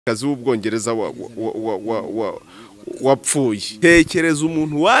kazi w'Ubwongereza wapfuye. Tekereza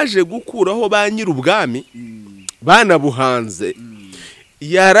umuntu waje gukuraho ba nyir'ubwami banabuhanze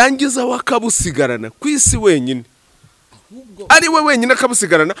yarangiza wakabusigarana ku isi wenyine, ari we wenyine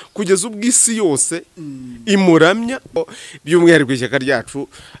akabusigarana kugeza ubw'isi yose imuramya. By'umwihariko ishyaka ryacu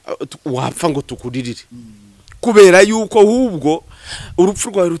wapfa ngo tukuririre, kubera yuko ahubwo urupfu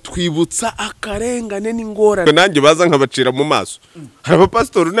rwawe rutwibutsa akarengane n'ingorane. Nanjye baza nkabacira mu maso, hari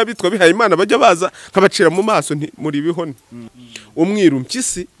abapasiteri n'abitwa bihaye Imana bajya baza nkabacira mu maso muri Ibihoni. Umwiru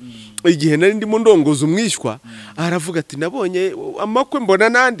mpyisi igihe nari ndimo ndongoza umwishywa aravuga ati nabonye amakwe mbona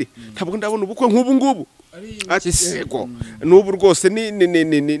nandi ntabwo ndabona ubukwe nk'ubu ngubu. Ati sego n'ubu rwose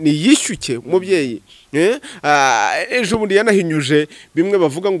ni yishyuke umubyeyi. Ejo bundi yanahinyuje bimwe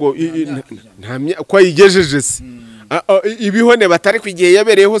bavuga ngo ko yigejeje se Ibihone batari kwigiye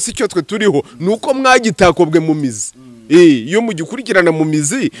yabereyeho si cyo twe turiho, nuko mwagitakobwe mu mizi. Iyo mugikurikirana mu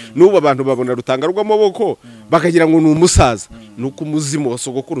mizi n'ubu abantu babona rutanga rw'amaboko bakagira ngo ni umusaza, nuko umuzimu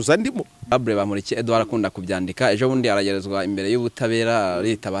wasogokuruza ndimo. Abre bamuriki Edouard akunda kubyandika, ejo bundi aragerezwa imbere y'ubutabera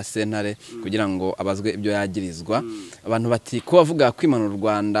leta basentare kugira ngo abazwe ibyo yagirizwa. Abantu bati ko bavuga kwimana u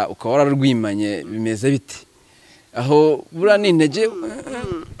Rwanda ukaba wararwimanye bimeze biti, aho bura n'intege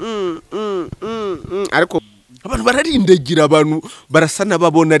ariko abantu bararindagira, abantu barasa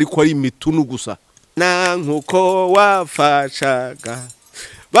nababona ariko ari imitunu gusa. Na nkuko wafashaga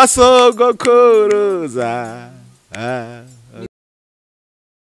basogokuruza.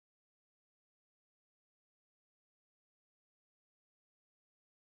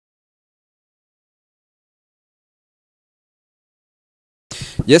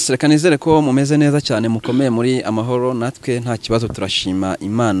 Yes, reka nizere ko mumeze neza cyane, mukomeye muri amahoro. Natwe nta kibazo, turashima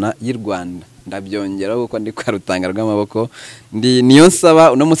Imana y'u Rwanda. Ndabyongera kuko ndi kwa rutanga rw'amaboko, ndi niyo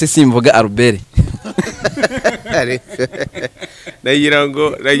nsaba uno munsi simvuga Albert.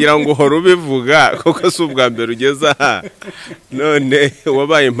 nagira ngo horo bivuga koko si ubwa mbere ugeze aha, none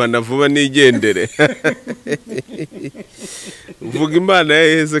wabaye impana vuba nigendere. Uvuga Imana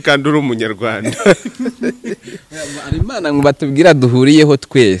yaheze kandi uri umunyarwanda. Ari Imana ngo batubwira duhuriyeho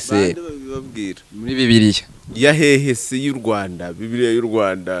twese muri Bibiliya yahehese y'u Rwanda, Bibiliya y'u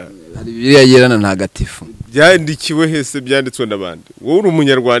Rwanda, hari Bibiliya yerana ntagatifu byandikiwe hese, byanditswe n'abandi. Wowe uri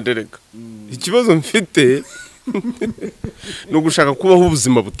umunyarwanda reka. Ikibazo mfite no gushaka kubaho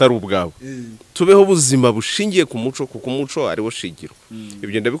ubuzima butari ubwawe, tubeho ubuzima bushingiye ku muco, kuko umuco ari wo shingiro.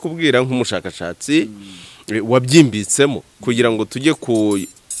 Ibyo ndabikubwira nk'umushakashatsi wabyimbitsemo kugira ngo tujye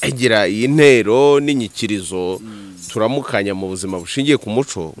kugira iyi ntero n'inyikirizo turamukanya mu buzima bushingiye ku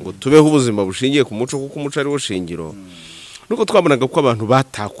muco, ngo tubeho ubuzima bushingiye ku muco kuko umuco ari wo shingiro. Nuko twabonaga ko abantu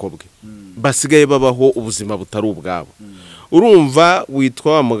batakobwe basigaye babaho ubuzima butari ubwabo. Urumva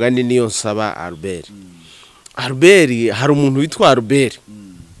witwa wa mugani niyo nsaba Albert. Albert, hari umuntu witwa Albert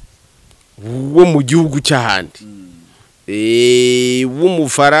wo mu gihugu cy'ahandi,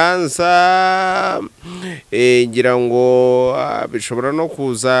 w'umufaransa, ngira ngo bishobora no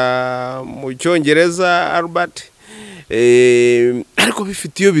kuza mu Cyongereza Albert, ariko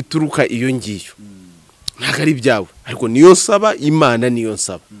bifite iyo bituruka iyo ngiyo, ntabwo ari ibyawe. Ariko niyo nsaba Imana, niyo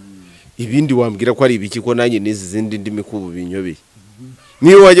nsaba. Ibindi wambwira ko ari ibiki ko nanjye n'izi zindi ndimi kubu binyobeye,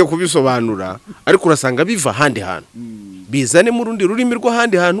 niyo wajya kubisobanura ariko urasanga biva ahandi hantu, bizane mu rundi rurimi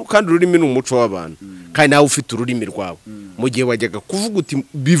rw'ahandi hantu, kandi ururimi ni umuco w'abantu, kandi nawe ufite ururimi rwawe. Mu gihe wajyaga kuvuga uti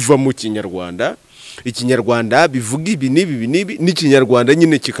biva mu Kinyarwanda, Ikinyarwanda bivuga ibi n'ibi n'Ikinyarwanda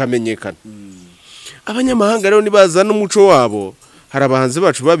nyine kikamenyekana. Abanyamahanga rero nibaza n'umuco wabo, hari abahanzi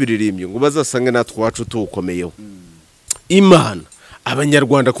bacu babiririmbye ngo bazasange natwe wacu tuwukomeyeho. Imana,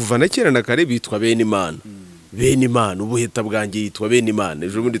 Abanyarwanda kuva na kera na kare bitwa bene Imana. Bene Imana, ubuheta bwanjye yitwa bene Imana.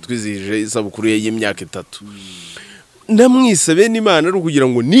 Ejo bundi twizihije isabukuru ye y'imyaka 3. Ndamwise bene Imana ari kugira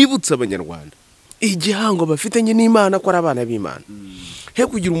ngo nibutse Abanyarwanda igihango bafitanye n'Imana ko ari abana b'Imana. He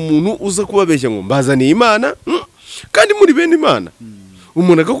kugira umuntu uza kubabeshya ngo mbazaniye Imana kandi muri bene Imana.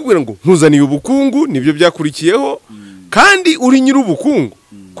 Umuntu akakubwira ngo nkuzaniye ubukungu, nibyo byakurikiyeho, kandi uri nyir'ubukungu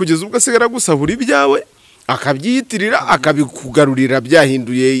kugeza ubwo asigara gusahura ibyawe, akabyiyitirira, akabikugarurira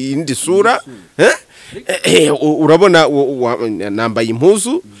byahinduye indi sura. Urabona nambaye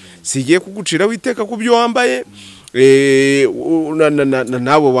impuzu, sigiye kugucira witeka ku byo wambaye,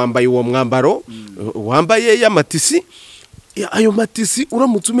 nawe wambaye uwo mwambaro wambaye y'amatisi. Ayo matisi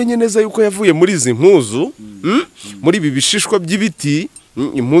uramutse umenye neza yuko yavuye muri izi mpuzu, muri ibi bishishwa by'ibiti,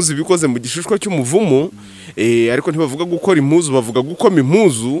 impuzu bikoze mu gishishwa cy'umuvumu, ariko ntibavuga gukora impuzu, bavuga gukoma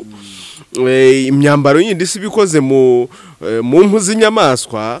impuzu. Imyambaro yindi si bikoze mu mpu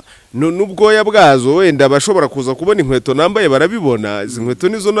z'inyamaswa, n'ubwoya bwazo wenda bashobora kuza kubona inkweto nambaye barabibona. Izi nkweto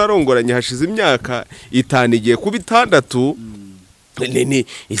nizo narongoranye hashize imyaka 5 igiye kuba 6.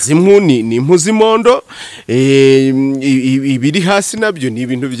 izi mpu ni impu z'imondo, ibiri hasi nabyo ni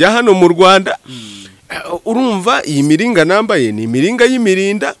ibintu bya hano mu Rwanda. Urumva iyi miringa nambaye ni imiringa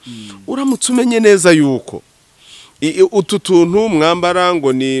y'imirinda. Uramutse umenye neza yuko utu tuntu mwambara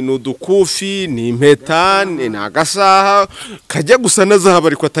ngo ni udukufi, ni impeta, ni agasaha kajya gusa na zahabu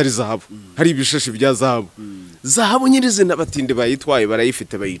ariko atari zahabu, hari ibishashi bya zahabu. Zahabu nyirizina batinde bayitwaye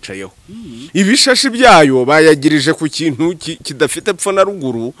barayifite bayicayeho. Ibishashi byayo bayagirije ku kintu kidafite pfo na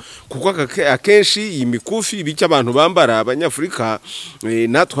ruguru, kuko akenshi iyi mikufi ibiki abantu bambara abanyafurika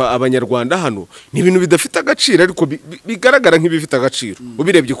natwa abanyarwanda hano ni ibintu bidafite agaciro, ariko bigaragara nk'ibifite agaciro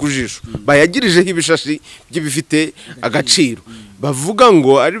ubirebye ku jisho. Bayagirijeho ibishashi by'ibifite agaciro, bavuga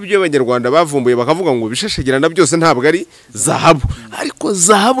ngo ari byo abanyarwanda bavumbuye, bakavuga ngo bishashagirana byose ntabwo ari zahabu, ariko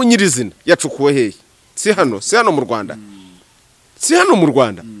zahabu nyirizina yacukuwe hehe? Si hano mu Rwanda, si hano mu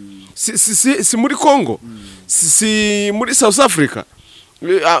Rwanda, si muri Congo, si muri South Africa.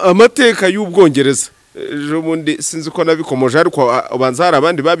 Amateka y'Ubwongereza ejo bundi sinzi ko nabikomoje, ariko abanza hari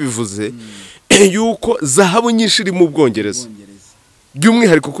abandi babivuze yuko zahabu nyinshi iri mu Bwongereza,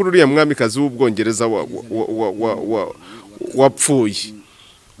 by'umwihariko kuri uriya mwamikazi w'Ubwongereza wapfuye.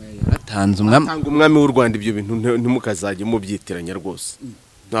 Atanze umwami w'u Rwanda. Ibyo bintu ntimukazajye mubyitiranya rwose.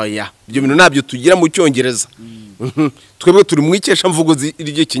 Ibyo bintu nabyo tugira mu Cyongereza. Twebwe turi mu ikeshamvugo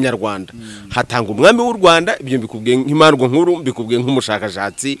ry'Ikinyarwanda. Hatanga umwami w'u Rwanda, ibyo mbikubwiye nk'imarwa nkuru, mbikubwiye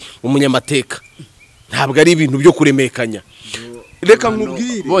nk'umushakashatsi w'umunyamateka. Ntabwo ari ibintu byo kuremekanya. Reka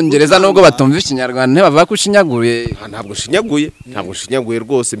nkubwire, Bongereza nubwo batumva Ikinyarwanda ntibavuga ko ushinyaguye. Ntabwo shinyaguye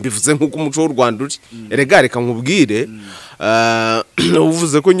rwose, mbivuze nk'uko umuco w'u Rwanda uri. Reka nkubwire,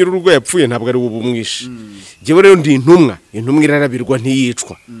 uvuze ko nyir'urugo yapfuye ntabwo ari ubumwishe. Jewe rero ndi intumwa irarabirwa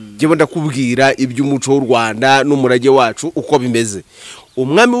ntiyicwa. Jewe ndakubwira iby'umuco w'u Rwanda n'umurage wacu uko bimeze.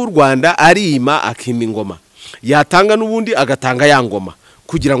 Umwami w'u Rwanda arima akima ingoma, yatanga n'ubundi agatanga ya ngoma,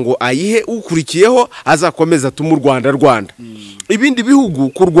 kugira ngo ayihe ukurikiyeho azakomeza atume u Rwanda. Ibindi bihugu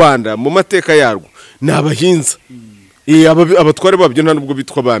ku Rwanda mu mateka yarwo ni abahinza. Abatware babyo nta nubwo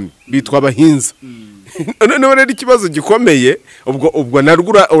bitwa abami, bitwa abahinza. Noneho rero ikibazo gikomeye, ubwo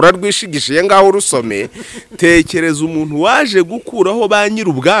narwo urarwishigishiye ngaho urusome. Tekereza umuntu waje gukuraho ba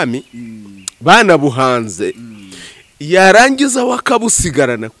nyir'ubwami banabuhanze, yarangiza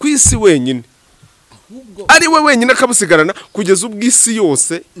wakabusigarana ku isi wenyine, ari we wenyine akabusigarana kugeza ubw'isi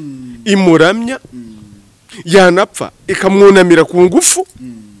yose imuramya, yanapfa ikamwunamira ku ngufu,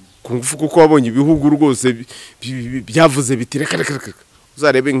 kuko wabonye ibihugu rwose byavuze biti reka.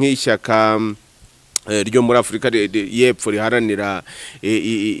 Uzarebe nk'ishyaka ryo muri Afurika y'Epfo riharanira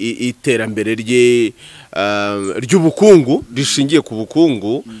iterambere ry'ubukungu rishingiye ku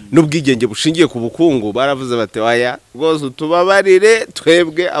bukungu n'ubwigenge bushingiye ku bukungu, baravuze bati waya rwose tubabarire,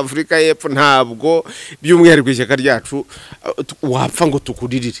 twebwe Afurika y'Epfo ntabwo by'umwihariko ishyaka ryacu wapfa ngo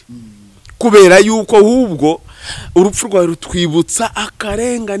tukuririre, kubera yuko ahubwo urupfu rwawe rutwibutsa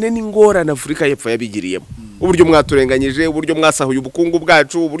akarengane n'ingorane Afurika y'Epfo yabigiriyemo. Uburyo mwaturenganyije, uburyo mwasahuye ubukungu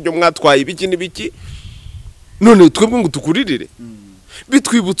bwacu, uburyo mwatwaye ibiki n'ibiki, none twebwe ngo tukuririre.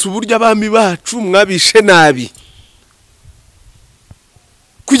 Bitwibutsa uburyo abami bacu mwabishe nabi,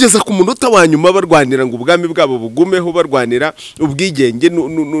 kugeza ku munota wa nyuma barwanira ngo ubwami bwabo bugumeho, barwanira ubwigenge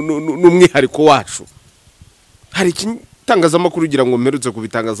n'umwihariko wacu. Hari itangazamakuru ugira ngo mperutse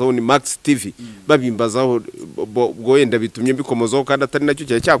kubitangazaho ni Max TV, babimbazaho bwo yenda bitumye bikomozaho kandi atari nacyo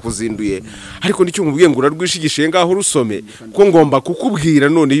cyari cyakuzinduye, ariko nicyo nkubwiye ngo urarwishigishiye ngaho urusome, ko ngomba kukubwira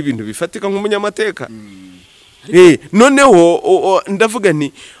noneho ibintu bifatika nk'umunyamateka. Noneho ndavuga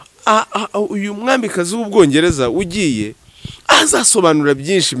nti uyu mwamikazi w'Ubwongereza ugiye azasobanura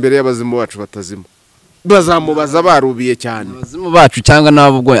byinshi imbere y'abazimu bacu batazima. Bazamubaza barubiye cyane, abazimu bacu cyangwa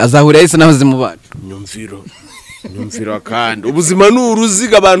n'abubwo azahurira yise n'abazimu bacu. Nyumvira kandi ubuzima ni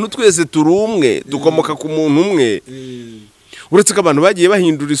uruziga, abantu twese turi umwe, dukomoka ku muntu umwe. Uretse ko abantu bagiye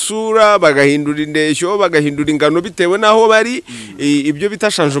bahindura isura, bagahindura indeshyo, bagahindura ingano bitewe naho bari, ibyo bita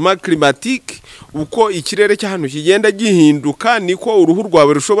changement climatique. Uko ikirere cy'ahantu kigenda gihinduka niko uruhu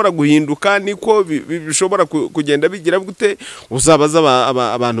rwawe rushobora guhinduka, niko bishobora kugenda bigira gute. Uzabaza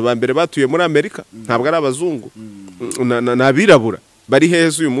abantu ba mbere batuye muri Amerika ntabwo ari abazungu, n'abirabura bari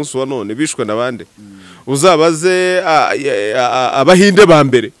heza uyu munsi wa none bishwe nabande. Uzabaze abahinde ba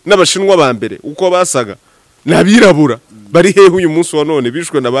mbere n'abashinwa ba mbere uko basaga, n'abirabura bari hehe uyu munsi wa none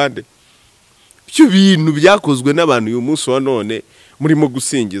bishwe nabande. Byo bintu byakozwe n'abantu uyu munsi wa none murimo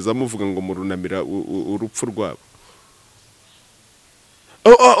gusingiza muvuga ngo murunamira urupfu rwabo.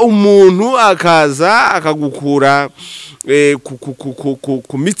 Umuntu akaza akagukura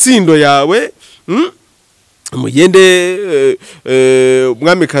ku mitsindo yawe, mugende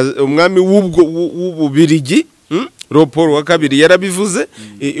umwami w'Ububirigi Paul wa kabiri yarabivuze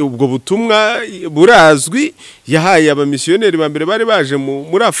ubwo butumwa burazwi yahaye abamisiyoneri ba mbere bari baje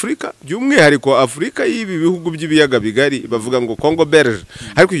muri Afrika by'umwihariko Afrika y'ibi bihugu by'ibiyaga bigari bavuga ngo Congo Belge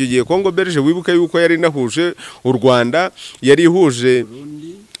ariko icyo gihe Congo Belge wibuka yuko yari nahuje u Rwanda yari ihuje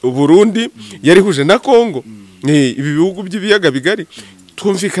Burundi yari ihuje na Congo ibi bihugu by'ibiyaga bigari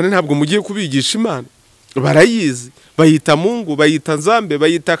twumvikana ntabwo mugiye kubigisha Imana barayizi bayita Mungu bayita Nzambe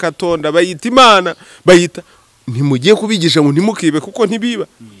bayita Katonda bayita Imana bayita ntimugiye kubigisha ngo ntimukibe kuko ntibiba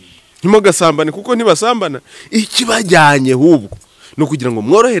ntimugasambane kuko ntibasambana ikibajyanye hubwo no kugira ngo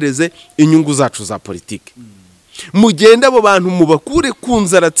mworohereze inyungu zacu za politike mugenda abo bantu mubakure ku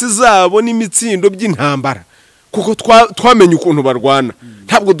nzaratsi zabo n'imitsindo by'intambara kuko twamenye ukuntu barwana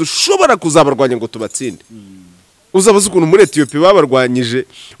ntabwo dushobora kuzabarwanya ngo tubatsinde uzabaza ukuntu muri Ethiopia babarwanyije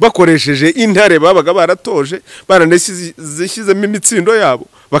bakoresheje intare babaga baratoje baranashyizemo imitsindo yabo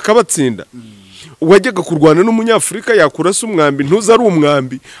bakabatsinda wajyaga kurwana n'umunyafrika yakurasa umwambi ntuza ari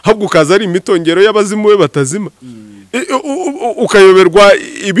umwambi ahubwo ukaza ari imitongero y'abazimu we batazima ukayoberwa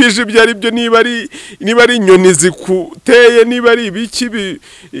ibije byari byo niba ari inyoni zikuteye niba ari ibiki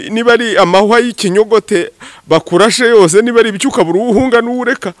niba ari amahwa y'ikinyogote bakurashe yose niba ari ibiki ukabura uwuhunga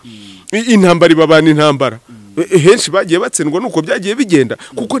n'uwureka intambara ibabana intambara henshi bagiye batsindwa nuko byagiye bigenda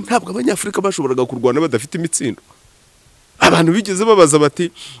kuko ntabwo abanyafrika bashoboraga kurwana badafite imitsindo abantu bigeze babaza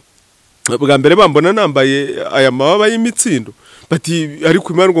bati bwa mbere bambona nambaye aya mababa y'imitsindo bati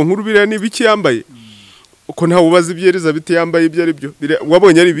ariko imandwa nkuru biriya n'ibiki yambaye uko ntawe ubaza ibyo Elizabeth yambaye ibyo ari byo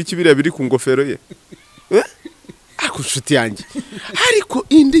wabonye ari ibiki biriya biri ku ngofero ye ako nshuti yanjye ariko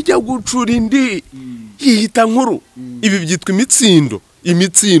indi ijya gucura indi yihita nkuru ibi byitwa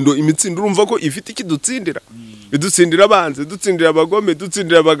imitsindo urumva ko ifite ikidutsindira idutsindira abanze dutsindira abagome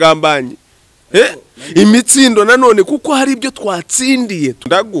dutsindira abagambanyi imitsindo nanone kuko hari ibyo twatsindiye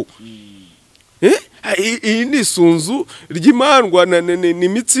ndagu iyi ni isunzu ry'imandwa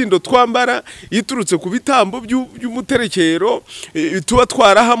n'imitsindo twambara yiturutse ku bitambo by'umuterekero tuba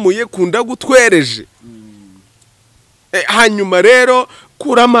twarahamuye ku ndagu twereje hanyuma rero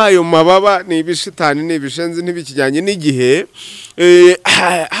kuramo ayo mababa n'ibishitani n'ibishenzi ntibikijyanye n'igihe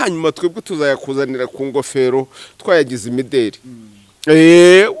hanyuma twebwe tuzayakuzanira ku ngofero twayagize imideri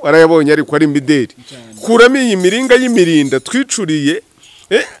warayabonye ariko ari imideri kuramo iyi miringa y'imirinda twicuriye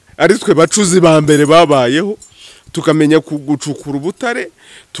ari twe bacuzi ba mbere babayeho tukamenya gucukura ubutare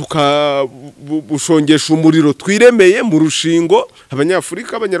tukabushongesha umuriro twiremeye mu rushingo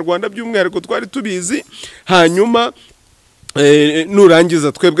abanyafurika abanyarwanda by'umwihariko twari tubizi hanyuma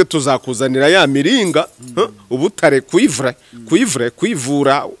nurangiza twebwe tuzakuzanira ya miringa ubutare kwivura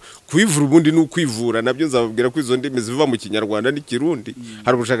ubundi n'ukwivura nabyo nzababwira ko izo ndimi ziva mu kinyarwanda n'ikirundi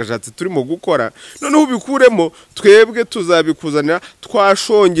hari ubushakashatsi turimo gukora noneho ubikuremo twebwe tuzabikuzanira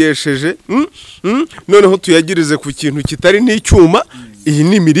twashongesheje noneho tuyagirize ku kintu kitari n'icyuma iyi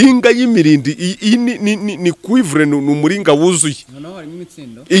ni miringa y'imirindi iyi ni kwivure ni umuringa wuzuye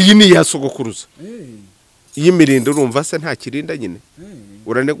iyi ni ya sogokuruza iyi mirindi urumva se nta kirinda nyine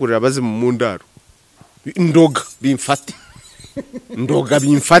uranegurira abazi mu ndaro ndoga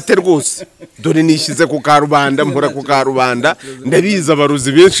bimfate rwose dore nishyize ku karubanda mpora ku karubanda ndabiza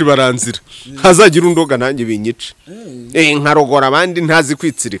abaruzi benshi baranzira hazagira undoga nanjye binyice nkarogora abandi ntazi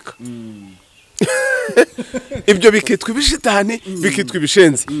kwitsirika ibyo bikitwa ibishitani bikitwa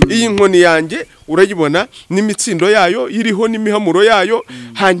ibishenzi iyi nkoni yanjye urayibona n'imitsindo yayo iriho n'imihamuro yayo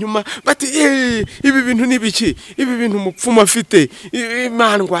hanyuma bati ibi bintu nibiki ibi bintu umupfumu afite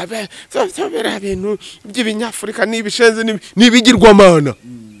imandwa bera bintu by'ibinyafurika n'ibishenzi n'ibigirwamana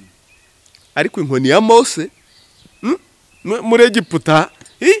ariko inkoni ya Mose muri Egiputa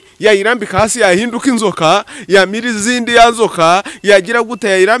yayirambika hasi yahinduka inzoka yamira izindi yanzoka yagira gute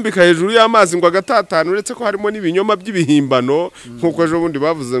yayirambika hejuru y'amazi ngo agatatana uretse ko harimo n'ibinyoma by'ibihimbano nkuko ejo bundi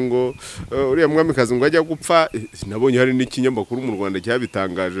bavuze ngo uriya mwamikazi ngo ajya gupfa nabonye hari n'ikinyamakuru mu Rwanda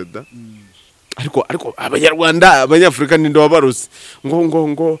cyabitangaje da ariko abanyarwanda abanyafurika ninde wabaruzi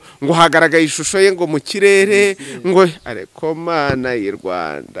ngo hagaragaye ishusho ye ngo mu kirere ngo ariko mana y'u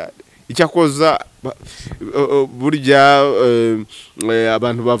Rwanda icyakoza burya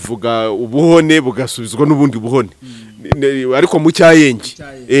abantu bavuga ubuhone bugasubizwa n'ubundi buhone ariko mu cyayenge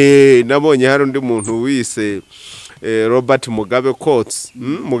nabonye hari undi muntu wise Robert Mugabe Coates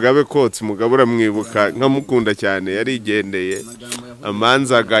Mugabe uramwibuka nkamukunda cyane yarigendeye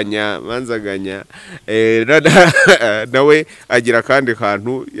amanzaganya nawe agira kandi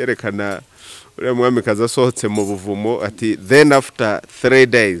kantu yerekana uriya mwamikazi asohotse mu buvumo ati then after 3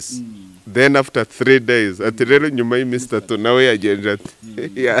 days ati rero nyuma y'iminsi 3 nawe yagenje ati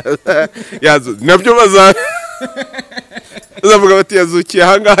nabyo uzavuga bati yazukiye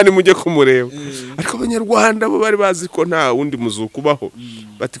ahangaha nimujye kumureba ariko abanyarwanda bo bari bazi ko nta wundi muzuko ubaho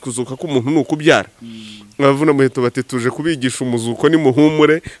bati kuzuka k'umuntu ni ukubyara abavuna muheto bati tuje kubigisha umuzuko ni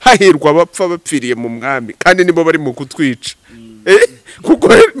muhumure hahirwa abapfa bapfiriye mu mwami kandi nibo bari mu kutwica kuko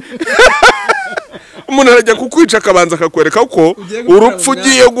umuntu arajya kukwica akabanza akakwereka ko urupfu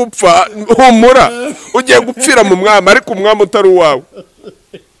ugiye gupfa humura ugiye gupfira mu mwami ariko umwami utari uwawe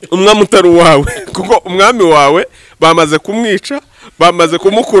umwami utari uwawe kuko umwami wawe bamaze kumwica bamaze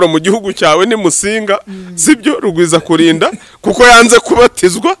kumukura mu gihugu cyawe ni musinga sibyo rugwiza kurinda kuko yanze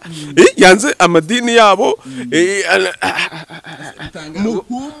kubatizwa yanze amadini yabo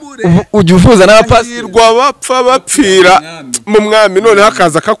ujya uvuza n'abapasiteri bapfa bapfira mu mwami none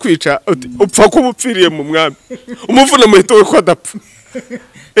hakaza akakwica upfa kuba upfiriye mu mwami umuvuna muhito we ko adapfa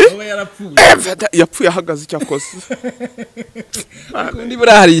yapfuye ahagaze icyakoze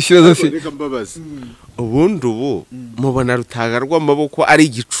nibura hari filozofi ubundi ubu mubona rutaga rw'amaboko ari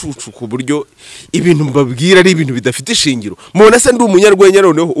igicucu ku buryo ibintu mbabwira ari ibintu bidafite ishingiro mubona se ndi umunyarwenya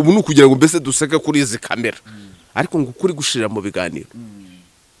noneho ubu ni ukugira ngo mbese duseke kuri izi kamera ariko ngo ukuri gushirira mu biganiro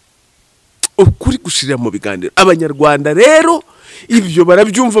ukuri gushirira mu biganiro abanyarwanda rero ibyo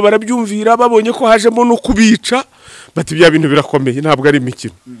barabyumva barabyumvira babonye ko hajemo no kubica bati bya bintu birakomeye ntabwo ari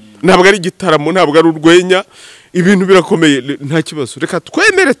imikino ntabwo ari igitaramo ntabwo ari urwenya ibintu birakomeye nta kibazo reka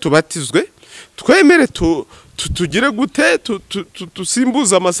twemere tubatizwe twemere tugire gute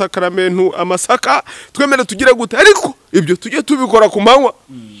tusimbuza amasakaramentu amasaka twemere tugire gute ariko ibyo tujye tubikora ku manywa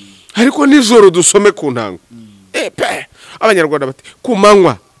ariko nijoro dusome ku ntango abanyarwanda bati ku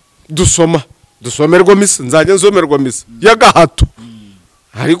manywa dusomerwa misa nzajya nsomerwa misa y'agahato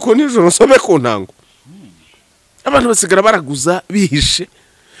ariko nijoro nsome ku ntango abantu basigara baraguza bihishe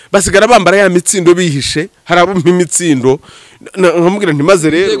basigara bambara ya mitsindo bihishe hari abo imitsindo nkamubwira ntimaze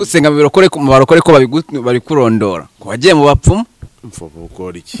rero gusenga mu birokore ko bari kurondora ko wagiye mu bapfumu mfobo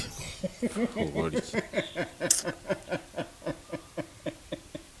ukora iki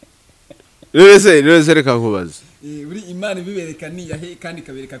rero reka nkubaze buri imana ibibereka niyahe kandi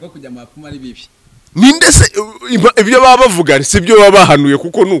ikabereka ko kujya mu bapfumu ari bibi ninde se ibyo baba bavuga si byo baba bahanuye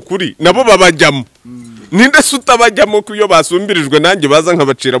kuko ni ukuri nabo babajyamo ninde se utabajyamo ko iyo basumbirijwe nanjye baza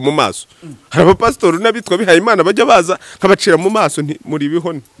nkabacira mu maso hari abapasitori n'abitwa bihaye imana bajya baza nkabacira mu maso muri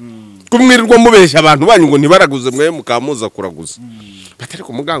Ibihoni kumwirirwa mubeshya abantu banyu ngo ntibaraguze mwe mukamuza kuraguza batari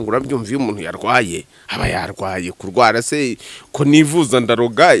ku muganga urabyumva iyo umuntu yarwaye aba yarwaye kurwara se ko nivuza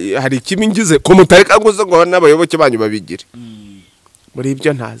ndaroga hari ikimi ngize ko mutareka guze ngo n'abayoboke banyu babigire muri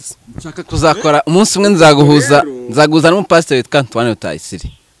ibyo ntazi nshaka kuzakora umunsi umwe nzaguza n'umupasiteri witwa Antoine Rutayisire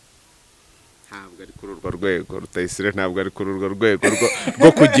ntabwo ari kuri urwo rwego Rutayisire ntabwo ari kuri urwo rwego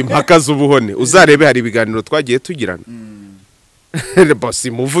rwo kujya impaka z'ubuhone uzarebe hari ibiganiro twagiye tugirana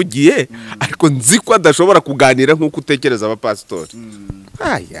bosi muvugiye ariko nzi ko adashobora kuganira nk'uko utekereza abapasitori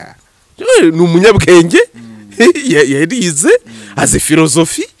ni umunyabwenge yarize azi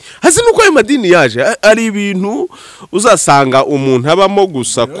filozofi azi nuko ayo madini yaje ari ibintu uzasanga umuntu abamo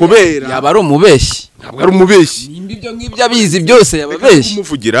gusa kubera yaba ari umubeshyi ntabwo ari umubeshyi ibyo ngibyo abizi byose yababeshyi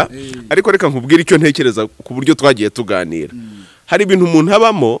kumuvugira ariko reka nkubwire icyo ntekereza ku buryo twagiye tuganira hari ibintu umuntu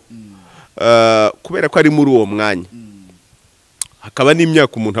abamo kubera ko ari muri uwo mwanya hakaba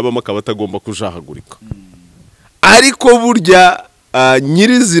n'imyaka umuntu abamo akaba atagomba kujahagurika ariko burya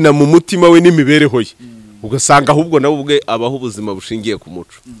nyirizina mu mutima we n'imibereho ye ugasanga ahubwo nawe ubwe abaho ubuzima bushingiye ku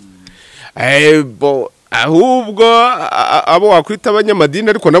muco ahubwo abo wakwita abanyamadini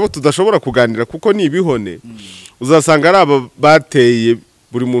ariko nabo tudashobora kuganira kuko ni ibihone uzasanga ari aba bateye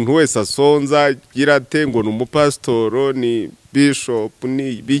buri muntu wese asonza girate ngo ni umupasitoro ni bishop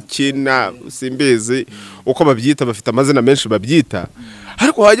ni bikina simbizi uko babyita bafite amazina menshi babyita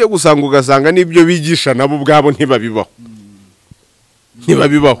ariko hajya gusanga ugasanga n'ibyo bigisha nabo ubwabo ntibabibaho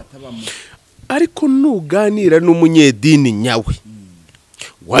ariko nuganira n'umunyedini nyawe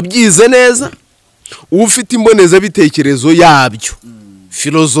wabyize neza ufite imbonezabitekerezo yabyo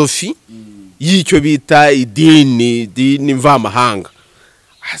filozofi y'icyo bita idini mvamahanga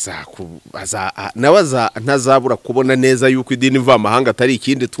nawe ntazabura kubona neza yuko idini mvamahanga atari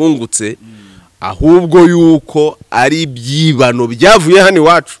ikindi twungutse ahubwo yuko ari ibyibano byavuye hano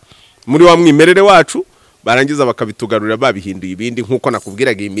iwacu muri wa mwimerere wacu barangiza bakabitugarurira babihinduye ibindi nkuko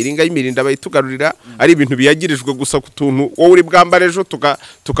nakubwiraga imiringa y'imirinda bayitugarurira ari ibintu biyagirijwe gusa ku tuntu wowe uri bwambare ejo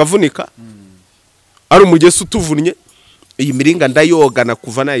tukavunika ari umugesi utuvunnye iyi miringa ndayogana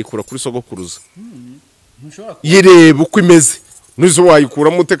kuva nayikura kuri sogokuruza yireba uko imeze nizo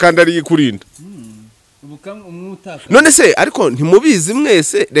wayikuramo ute kandi ari ikurinda none se ariko ntimubizi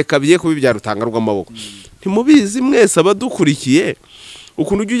mwese reka biye kubibyara utanga rw'amaboko ntimubizi mwese abadukurikiye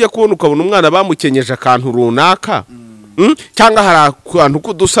ukuntu ujya kubona ukabona umwana bamukenyeje akantu runaka cyangwa hari akantu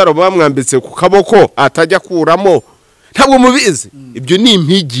k'udusaro bamwambitse ku kaboko atajya kuramo, ntabwo mubizi. Ibyo ni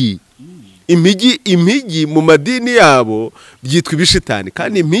impigi. Impigi mu madini yabo byitwa ibishitani,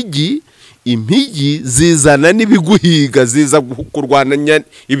 kandi impigi zizana n'ibiguhiga, ziza kurwananya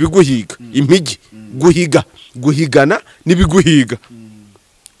ibiguhiga. Impigi guhigana n'ibiguhiga,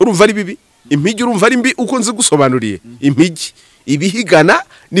 urumva ari bibi. Impigi urumva ari mbi uko nzi gusobanuriye. Impigi ibihigana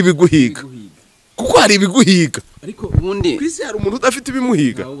n'ibiguhiga, kuko hari ibiguhiga. Ariko ubundi kwisi hari umuntu udafite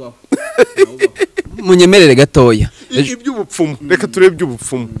ibimuhiga. munyemerere gatoya iby'ubupfumu. Reka turebe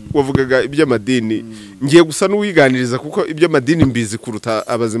iby'ubupfumu. Wavugaga iby'amadini, ngiye gusa n'uwiganiriza kuko iby'amadini mbizi kuruta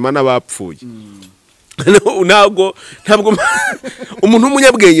abazima n'abapfuye. Ntabwo umuntu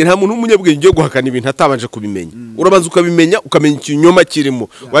w'umunyabwenge, nta muntu w'umunyabwenge yo guhakana ibintu atabanje kubimenya. Urabanza ukabimenya, ukamenya ikinyoma kirimo,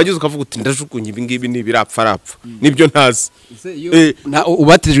 wagize ukavuga uti ndajukunye ibi ngibi nibirapfa nibyo ntazi.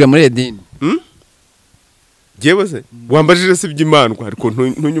 Ubatijwe muri edini jewe se wambajije se by'Imandwa, ariko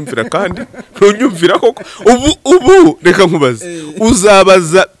ntunyumvira kandi ntunyumvira koko. Ubu reka nkubaze,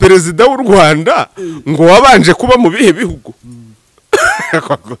 uzabaza perezida w'u Rwanda ngo wabanje kuba mu bihe bihugu?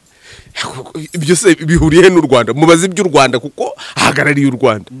 Ibyo se bihuriye n'u Rwanda? Mubaze iby'u Rwanda kuko ahagarariye u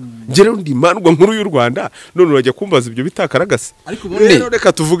Rwanda. Nje rero ndi Imandwa nkuru y'u Rwanda, none urajya kumbaza ibyo bitakaragase. Rero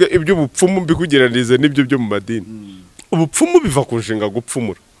reka tuvuge iby'ubupfumu mbikugeranize n'ibyo byo mu madini. Ubupfumu biva ku nshinga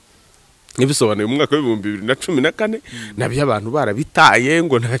gupfumura. Nibisobanuye mu mwaka wa 2014 nabyo abantu barabitaye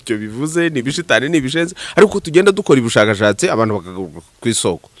ngo ntacyo bivuze, nibishitane nibishenze, ariko tugenda dukora ibushakashatsi abantu bakagaruka ku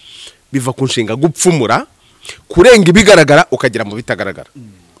isoko. Biva ku nshinga gupfumura, kurenga ibigaragara ukagera mu bitagaragara.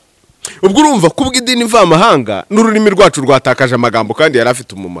 Ubwo urumva kubw'idini mvamahanga n'ururimi rwacu rwatakaje amagambo kandi yari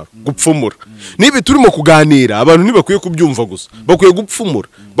afite umumaro. Gupfumura nibi turimo kuganira, abantu ntibakwiye kubyumva gusa, bakwiye gupfumura,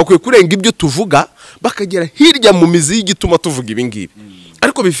 bakwiye kurenga ibyo tuvuga bakagera hirya mu mizi y'igituma tuvuga ibi ngibi.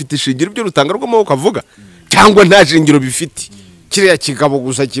 Ariko bifite ishingiro ibyo rutanga rw'amaboko avuga, cyangwa nta shingiro bifite. Kiriya kigabo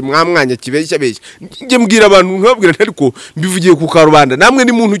gusa kimwamwanya kibeshya beshya. Nge mbwira abantu nkababwira ariko mbivugiye ku karubanda, namwe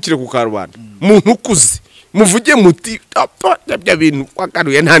ni muntu ukire ku karubanda, muntu ukuze, muvuge muti bya bintu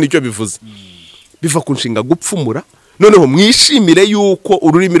kwakaruye nta nicyo bivuze. Biva ku nshinga gupfumura, noneho mwishimire yuko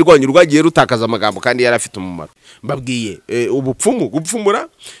ururimi rwanyu rwagiye rutakaza amagambo kandi yari afite umumaro. Mbabwiye ubupfumu gupfumura,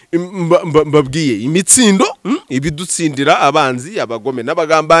 mbabwiye imitsindo, ibidutsindira abanzi, abagome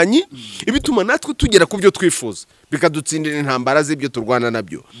n'abagambanyi, ibituma natwe tugera ku byo twifuza, bikadutsindira intambara z'ibyo turwana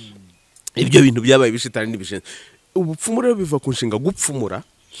nabyo. Ibyo bintu byabaye bishitani n'ibishenze. Ubupfumu rero biva ku nshinga gupfumura,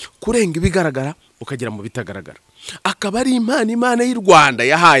 kurenga ibigaragara ukagera mu bitagaragara. Akaba ari Imana y'u Rwanda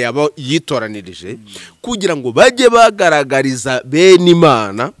yahaye abo yitoranirije kugira ngo bajye bagaragariza bene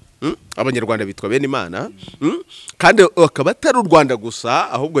Imana. Abanyarwanda bitwa bene Imana, kandi akaba atari u Rwanda gusa,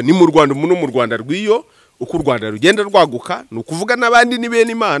 ahubwo ni mu Rwanda, mu Rwanda rw'iyo uko u Rwanda rugenda rwaguka, ni ukuvuga n'abandi ni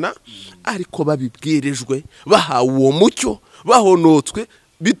bene Imana, ariko babibwirijwe, bahawe uwo mucyo, bahonotswe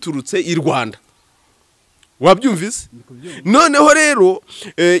biturutse i Rwanda. Wabyumvise? Noneho rero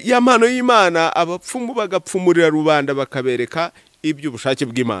ya mpano y'Imana abapfumu bagapfumurira rubanda bakabereka iby'ubushake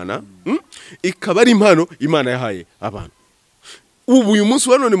bw'Imana, ikaba ari impano Imana yahaye abantu. Ubu uyu munsi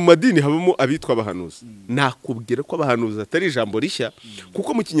wa none mu madini habamo abitwa abahanuzi. Nakubwira ko abahanuzi atari ijambo rishya,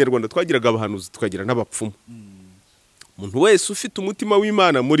 kuko mu Kinyarwanda twagiraga abahanuzi tukagira n'abapfumu. Umuntu wese ufite umutima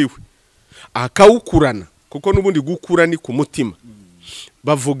w'Imana muri we akawukurana, kuko n'ubundi gukura ni ku mutima,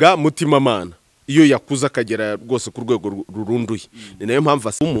 bavuga mutima mana. Iyo yakuza akagera rwose ku rwego rurunduye, ni nayo mpamvu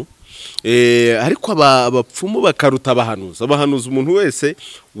asumu. Ariko abapfumu bakaruta abahanuzi. Abahanuzi umuntu wese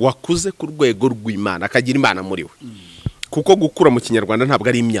wakuze ku rwego rw'Imana akagira Imana muri we, kuko gukura mu Kinyarwanda ntabwo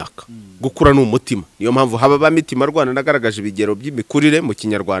ari imyaka, gukura ni umutima. Niyo mpamvu haba mitima rwana nagaragaje ibigero by'imikurire mu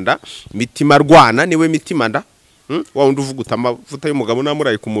Kinyarwanda. Mitima rwana niwe mitima nda, wa wundi uvuga utamavuta y'umugabo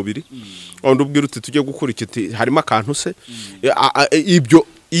namuraye ku mubiri, wa wundi ubwira uti tujye gukura iki harimo akantu se, ibyo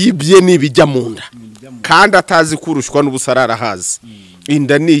ibye nibijya mu nda, kandi atazi kurushwa n'ubusarara hazi.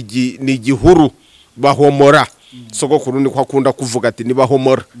 Inda ni igihuru bahomora. Sogokuru ni ko akunda kuvuga ati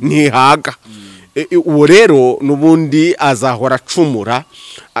nibahomora ntihaga. Uwo rero nubundi azahora acumura,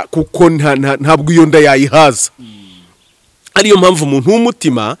 kuko ntabwo iyo nda yayihaza. Ariyo mpamvu umuntu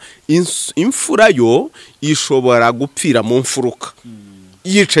w'umutima, imfura yo ishobora gupfira mu mfuruka.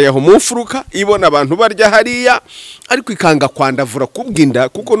 Yicaye aho mu mfuruka ibona abantu barya hariya, ariko ikanga kwandavura kubwinda,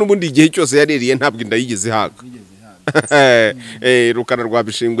 kuko nubundi igihe cyose yaririye ntabwo inda yigeze haga. Rukana rwa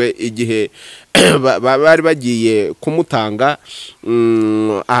Bishingwe igihe bari bagiye kumutanga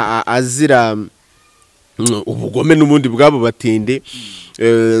azira ubugome n'ubundi bwabo batinde,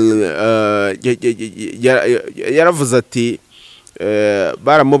 yaravuze ati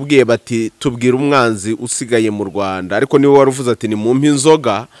baramubwiye bati tubwira umwanzi usigaye mu Rwanda, ariko niwe waruvuze ati ni mumpe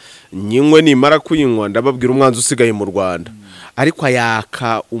inzoga nyinywe nimara kuyinywa ndababwira umwanzi usigaye mu Rwanda ariko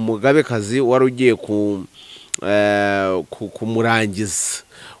ayaka umugabekazi wari ugiye kumurangiza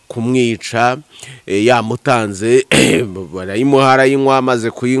kumwica yamutanze barayimuha arayinywa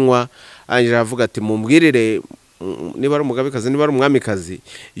amaze kuyinywa anjira avuga ati mumbwirire niba ari umugabekazi niba ari umwamikazi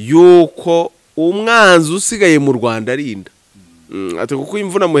yuko umwanzi usigaye mu Rwanda arinda ati kuko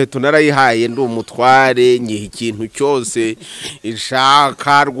imvuna muheto narayihaye ndi umutware nyiha ikintu cyose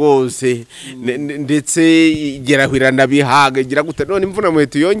ishaka rwose ndetse gerahwira nabihaga gira gute none imvuna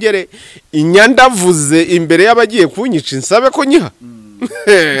muheto yongere inyandavuze imbere y'abagiye kunyica insabe ko nyiha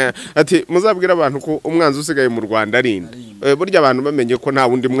ati muzabwira abantu ko umwanzi usigaye mu Rwanda arinda burya abantu bamenye ko nta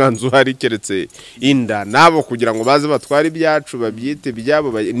wundi mwanzi uhari keretse inda nabo kugira ngo baze batware ibyacu babyite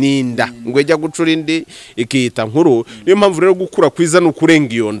byabo ninda ngo ijya gucura indi ikiyita nkuru niyo mpamvu rero gukura kwiza no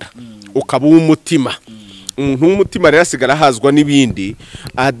kurenga iyo nda ukaba umutima umuntu w'umutima rero asigara hazwa n'ibindi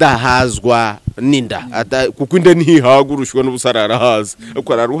adahazwa ninda kuko inda ntihagurushwa n'ubusarara haza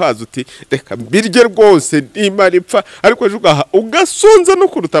uko araruhaza uti reka mbirye rwose nimara ipfa ariko ugasonza no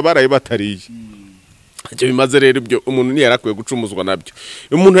kurutabaraye batariye icyo bimaze rero ibyo umuntu niyarakwiye gucumuzwa nabyo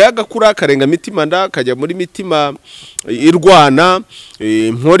umuntu yagakura akarenga mitima nda akajya muri mitima irwana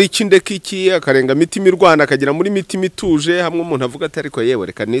nkora iki ndeka iki akarenga mitima irwana akagera muri mitima ituje hamwe umuntu avuga ati ariko yewe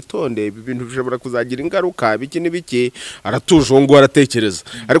reka nitonde ibi bintu bishobora kuzagira ingaruka biki n'ibiki aratuje ngo aratekereza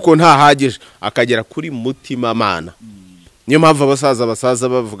ariko ntahagije akagera kuri mutima mana niyo mpamvu abasaza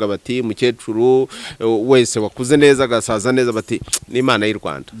bavuga bati mukecuru wese wakuze neza agasaza neza bati n'Imana y'u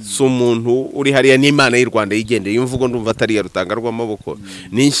Rwanda si umuntu uri hariya n'Imana y'u Rwanda yigendeye imvugo ndumva atari ya rutanga rw'amaboko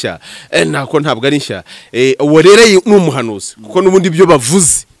ninshya nako ntabwo ari nshya warereye n'umuhanuzi kuko nubundi byo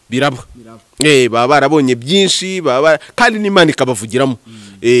bavuze biraba baba barabonye byinshi kandi n'Imana ikabavugiramo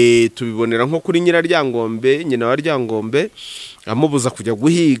tubibonera nko kuri Nyiraryangombe nyina wa Ryangombe amubuza kujya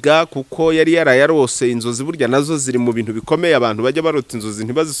guhiga kuko yari yarayarose inzozi burya nazo ziri mu bintu bikomeye abantu bajya barota inzozi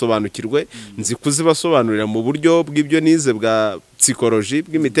ntibazisobanukirwe nzi kuzibasobanurira mu buryo bw'ibyo nize bwa psychology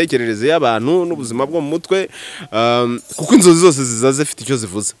bw'imitekerereze y'abantu n'ubuzima bwo mu mutwe kuko inzozi zose ziza zifite icyo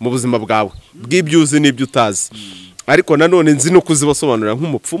zivuze mu buzima bwawe bw'ibyo uzi n'ibyo utazi ariko nanone nzi no kuzibasobanurira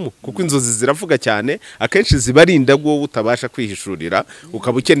nk'umupfumu kuko inzozi ziravuga cyane akenshi zibarinda gwo utabasha kwihishurira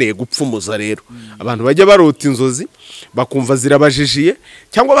ukaba ukeneye gupfumuza rero abantu bajya barota inzozi bakumva zirabajijiye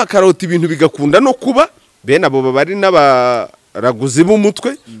cyangwa bakarota ibintu bigakunda no kuba bene abo babari n'abaraguzi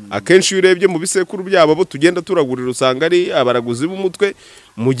b'umutwe akenshi urebye mu bisekuru byabo bo tugenda turagurira usanga ari abaraguzi b'umutwe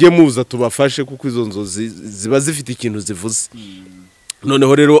mujye muza tubafashe kuko izo nzozi ziba zifite ikintu zivuze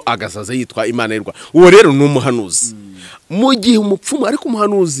noneho rero agasaza yitwa Imana y'u Rwanda uwo rero ni umuhanuzi mu gihe umupfumu ariko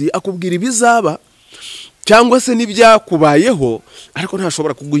umuhanuzi akubwira ibizaba cyangwa se n'ibyakubayeho ariko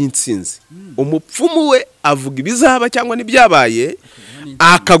ntashobora kuguha intsinzi umupfumu we avuga ibizaba cyangwa n'ibyabaye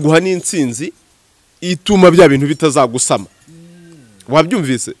akaguha n'intsinzi ituma bya bintu bitazagusama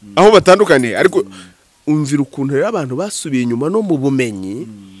wabyumvise aho batandukaniye ariko umvira ukuntu rero abantu basubiye inyuma no mu bumenyi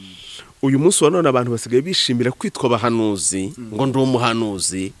uyu munsi wa none abantu basigaye bishimira kwitwa abahanuzi ngo ndi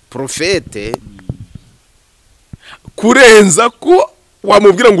umuhanuzi profete kurenza ko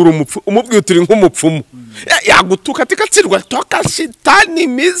wamubwira ngo uri umubwiye uturi nk'umupfumu yagutuka tikatsirwa toka shitani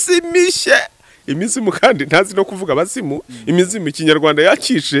imizimu kandi ntazi no kuvuga abazimu imizimu ikinyarwanda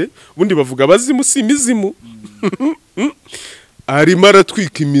yakishe ubundi bavuga abazimu si imizimu arimo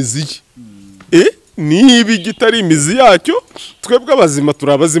aratwika imizi niba igitari imizi yacyo twebwe abazima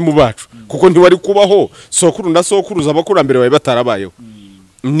turi abazimu bacu kuko ntiwari kubaho sokuru na sokuruza abakurambere bawe batarabayeho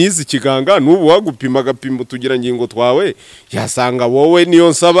nizi kiganga n'ubu wagupima agapimo tugira ngingo twawe yasanga wowe niyo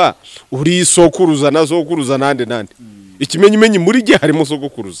nsaba uri sokuruza na sokuruza nande ikimenyimenyi muri gihe harimo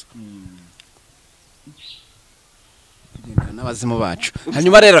sokuruza n'abazimu bacu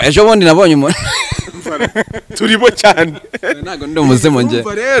hanyuma rero ejo bundi nabonye umuntu turibo cyane ntago ndi umuzimu nge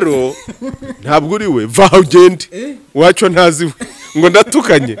rero ntabwo uri we va ugende wacyo ntaziwe ngo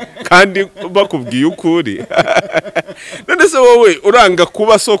ndatukanye kandi bakubwiye ukuri none se wowe uranga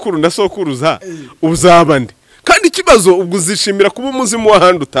kuba sokuru na sokuruza uzaba nde kandi ikibazo ubwo uzishimira kuba umuzimu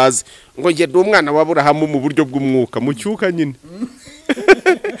w'ahandi utazi ngo nge ndi umwana wa Aburahamu mu buryo bw'umwuka mu cyuka nyine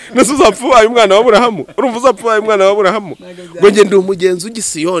nase uzapfubaye umwana wa Aburahamu urumva uzapfubaye umwana wa Aburahamu ngo nge ndi umugenzi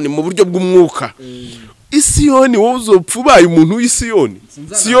w'Isiyoni mu buryo bw'umwuka Isiyoni wowe uzopfubaye umuntu w'Isiyoni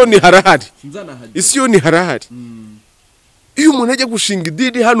Siyoni harahari Isiyoni harahari iyo umuntu ajya gushinga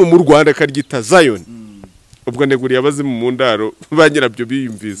idini hano mu Rwanda akaryita Zion ubwo neguriye abazimu mu ndaro banyirabyo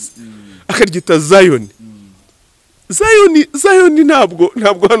biyumvise akaryita Zion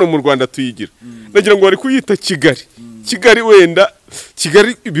ntabwo hano mu Rwanda tuyigira nagira ngo bari kuyita Kigali wenda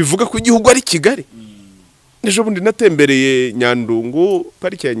Kigali bivuga ko igihugu ari Kigali ejo bundi natembereye Nyandungu,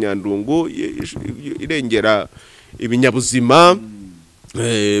 parike ya Nyandungu irengera ibinyabuzima.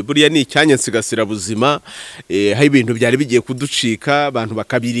 Buriya ni icyanya nsigasira buzima, hari ibintu byari bigiye kuducika abantu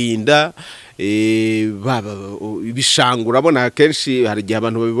bakabirinda, ibishanga urabona kenshi hari igihe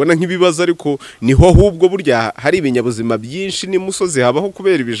abantu babibona nk'ibibazo ariko niho ahubwo burya hari ibinyabuzima byinshi n'imusozi habaho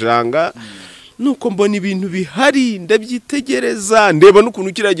kubera ibishanga. Nuko mbona ibintu bihari ndabyitegereza, ndeba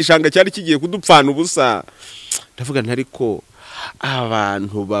n'ukuntu kiriya gishanga cyari kigiye kudupfana ubusa, ndavuga ntariko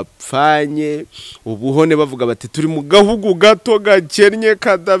abantu bapfanye ubuhone bavuga bati turi mu gahugu gato gakennye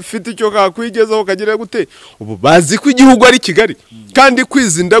kadafite icyo kakwigezaho kagira gute. Ubu bazi ko igihugu ari Kigali kandi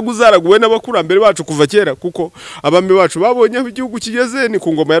kwizindagu zaraguwe n'abakurambere bacu kuva kera, kuko abami bacu babonye aho igihugu kigeze ni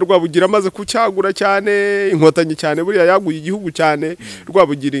ku ngoma ya Rwabugira amaze kucyagura cyane, inkotanyi cyane buriya yaguye igihugu cyane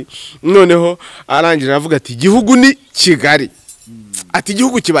Rwabugiri. Noneho arangira avuga ati igihugu ni Kigali, ati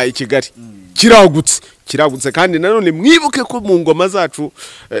igihugu kibaye Kigali kiragutse kandi nanone mwibuke ko mu ngoma zacu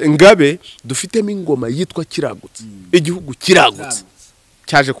ngabe dufitemo ingoma yitwa kiragutse. Igihugu kiragutse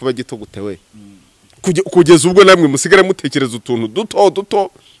cyaje kuba gito gute we, kugeza ubwo namwe musigara mutekereza utuntu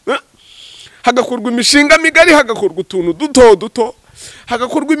duto hagakorwa imishinga migari, hagakorwa utuntu duto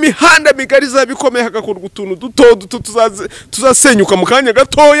hagakorwa imihanda migari zabikomeye, hagakorwa utuntu duto tuzasenyuka mu kanya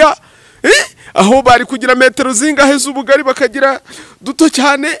gatoya, aho bari kugira metero zingahe z'ubugari bakagira duto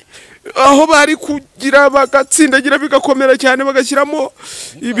cyane, aho bari kugira bagatsindagira bigakomera cyane bagashyiramo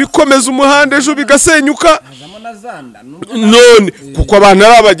ibikomeza umuhanda ejo bigasenyuka. None kuko abantu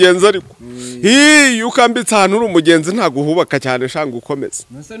ari abagenzi ariko iyo ukambitse ahantu uri umugenzi ntago uhubaka cyane shanga ukomeza.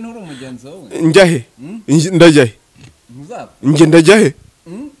 Nose nturi umugenzi wowe? Njyahe ndajyahe nge ndajyahe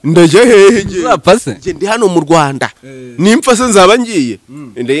ndajyahe uzapase nge ndi hano mu Rwanda nimpfa se nzaba ngiye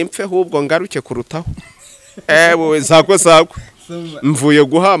ndempfe ahubwo ngaruke kurutaho. Wowe sakwe mvuye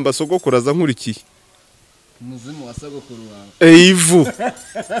guhamba sogokuru aza nkurikiye umuzimu wa sogokuru wawe.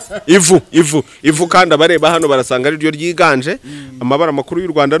 Ivu kandi abareba hano barasanga ari ryo ryiganje. Amabara makuru y'u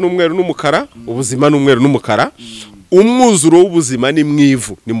Rwanda n'umweru n'umukara, ubuzima n'umweru n'umukara. Umwuzuro w'ubuzima ni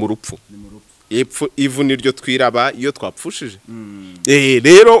mwivu, ni mu rupfu. Ivu niryo twiraba iyo twapfushije.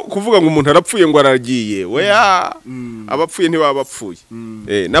 Rero kuvuga ngo umuntu arapfuye ngo aragiye weya, abapfuye ntibabapfuye.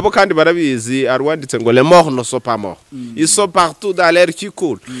 Nabo kandi barabizi, arwanditse ngo les morts ne sont pas morts, ils sont partout dans l'air qui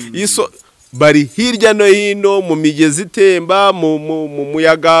coule. Bari hirya no hino mu migezi itemba, mu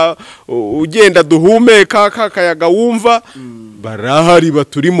muyaga ugenda duhumeka kakayaga wumva, barahari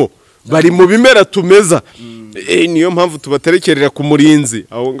baturimo, bari mu bimera tumeza. Niyo mpamvu tubaterekerera ku murinzi.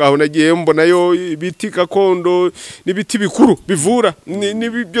 Aho ngaho nagiye mbonayo ibiti gakondo n'ibiti bikuru bivura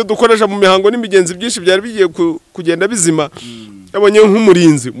n'ibyo dukoresha mu mihango n'imigenzi byinshi byari bigiye kugenda bizima. Yabonye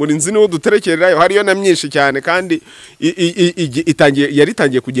nk'umurinzi niwo duterekererayo, hariyo na myinshi cyane kandi yari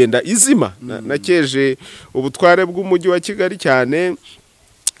itangiye kugenda izima. Nakeje ubutware bw'umujyi wa Kigali cyane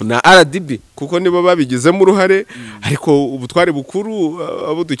na RDB kuko nibo babigizemo uruhare, ariko ubutware bukuru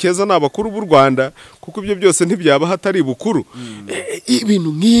abo dukeza n'abakuru b'u Rwanda, kuko ibyo byose ntibyaba hatari bukuru. Ibintu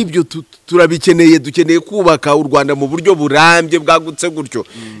nk'ibyo turabikeneye, dukeneye kubaka u Rwanda mu buryo burambye bwagutse gutyo.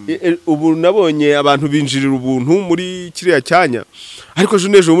 Ubu nabonye abantu binjirira ubuntu muri kiriya cyanya, ariko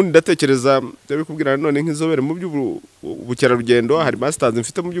ejo bundi ndatekereza ndabikubwira none nk'inzobere mu by'ubukerarugendo, hari masters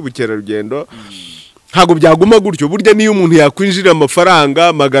mfite mu by'ubukerarugendo. Ntago byaguma gutyo, burya niyo umuntu yakwinjira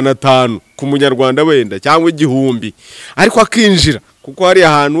amafaranga 500 ku munyarwanda wenda cyangwa 1000, ariko akinjira kuko hari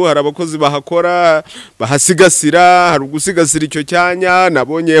ahantu hari abakozi bahakora bahasigasira, hari ugusigasira icyo cyanya.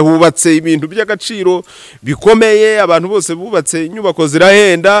 Nabonye hubatse ibintu by'agaciro bikomeye, abantu bose bubatse inyubako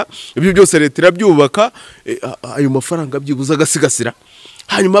zirahenda, ibyo byose leta irabyubaka, ayo mafaranga byibuza agasigasira.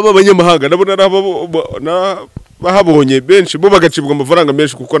 Hanyuma abanyamahanga nabona bahabonye benshi bo bagacibwa amafaranga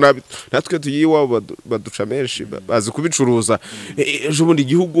menshi, kuko natwe tuyiwa baduca menshi bazi kubicuruza. Ejo bundi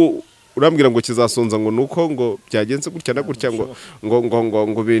igihugu urambwira ngo kizasonza ngo nuko ngo byagenze gutya na gutya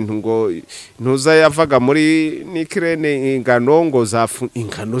ngo bintu ngo ntuza yavaga muri Nikrene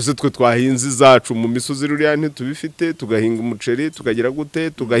ingano zitwe twahinze zacu mu misozi ruriya ntitubifite, tugahinga umuceri, tukagira gute,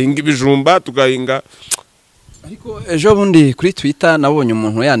 tugahinga ibijumba, tugahinga. Ariko ejo bundi kuri Twitter nabonye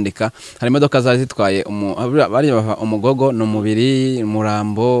umuntu yandika, hari imodoka zari zitwaye bari umugogo n'umubiri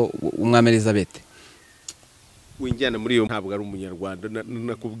murambo umwami Elizabeth. Winjyana muri iyo ntabwo ari umunyarwanda,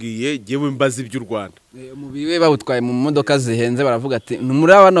 nakubwiye jewe mbazi by'u Rwanda. Umubiri we bawutwaye mu modoka zihenze, baravuga ati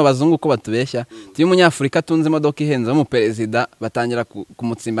muri abana bazungu ko batubeshya, tiyo umunyafurika tunze imodoka ihenze mu perezida, batangira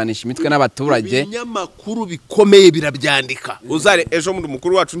kumutsimbanisha imitwe n'abaturage. Ibinyamakuru bikomeye birabyandika. Uzare ejo muri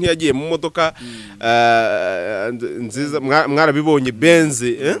mukuru wacu ntiyagiye mu modoka nziza, mwarabibonye Benz,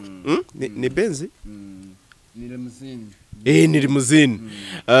 ni Benz? Ni limousine. ni limuzine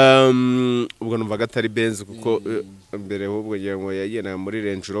ubwo numvaga atari Benz kuko mbere ahubwo ngo yagenda muri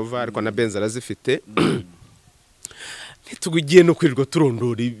Range Rover ariko na Benz arazifite ntitugiye no kwirirwa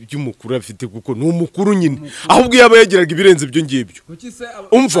turondora iby'umukuru afite kuko ni umukuru nyine ahubwo yaba yagiraga ibirenze ibyo ngibyo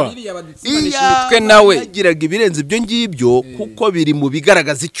umva imitwe nawe yagiraga ibirenze ibyo ngibyo kuko biri mu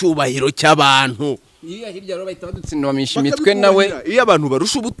bigaragaza icyubahiro cy'abantu hirya rero bahita badutsindimisha imitwe nawe iyo abantu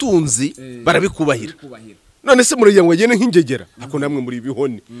barusha ubutunzi barabikubahira none se murege ngo agene nk'ingegera ako namwe muri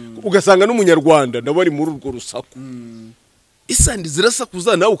Ibihoni ugasanga n'umunyarwanda nawe ari muri urwo rusaku isandi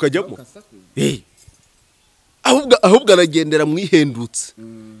zirasakuza nawe ukajyamo ahubwo aragendera mwihendutse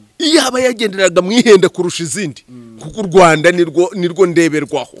iyo aba yagenderaga mwihenda kurusha izindi kuko u Rwanda nirwo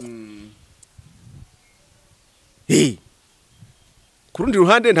ndeberwaho ku rundi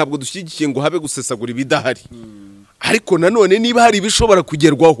ruhande ntabwo dushyigikiye ngo habe gusesagura ibidahari ariko nanone niba hari ibishobora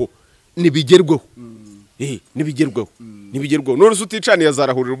kugerwaho nibigerweho nibigerwaho none se uticaniye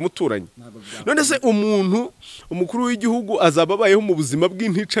azarahurira umuturanyi none se umukuru w'igihugu azaba abayeho mu buzima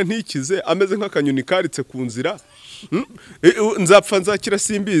bw'intica ntikize ameze nk'akanyoni karitse ku nzira nzapfa nzakira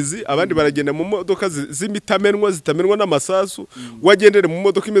simbizi abandi baragenda mu modoka z'imitamenwa zitamenwa n'amasasu wagendere mu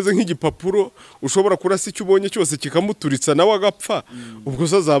modoka imeze nk'igipapuro ushobora kurasa icyo ubonye cyose kikamuturitsa nawe agapfa ubwo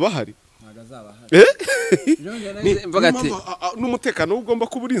se azaba ahari n'umutekano ugomba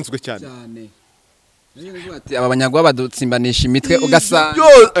kuba urinzwe cyane aba banyagwa badutsimbanisha imitwe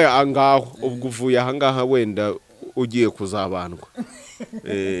ugasanga ngaho ubwo uvuye ahangaha wenda ugiye kuzabandwa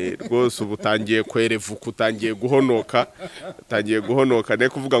rwose ubu utangiye kwerevuka utangiye guhonoka ne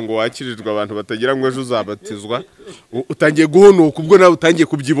kuvuga ngo wakirirwa abantu batagira ngo ejo uzabatizwa utangiye guhonoka ubwo nawe utangiye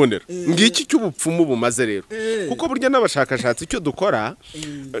kubyibonera ngiki cy'ubupfumu bumaze rero kuko burya n'abashakashatsi icyo dukora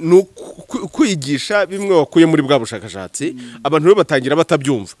ni kwigisha bimwe wakuye muri bwa bushakashatsi abantu rero batangira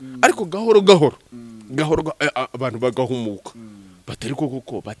batabyumva ariko gahoro abantu bagahumuka batari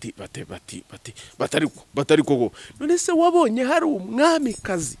koko batari koko none se wabonye hari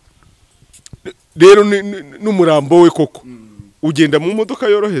umwamikazi rero n'umurambo we koko ugenda mu modoka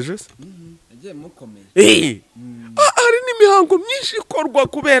yoroheje se hari n'imihango myinshi ikorwa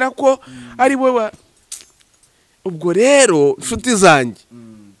kubera ko ari we ubwo rero nshuti zanjye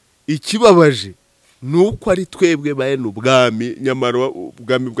ikibabaje ni uko ari twebwe bene ubwami nyamara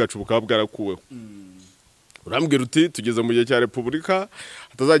ubwami bwacu bukaba bwarakuweho urambwira uti tugeze mu gihe cya repubulika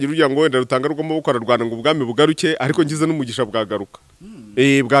hatazagira ugira ngo wenda rutanga rw'amaboko ararwana ngo ubwami bugaruke ariko ngize n'umugisha bwagaruka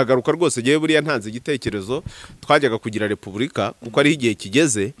bwagaruka rwose gihe buriya ntanze igitekerezo twajyaga kugira repubulika kuko ari igihe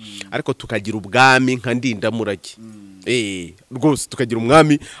kigeze ariko tukagira ubwami nka ndindamurage rwose tukagira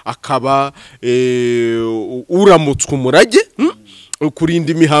umwami akaba uramutswe umurage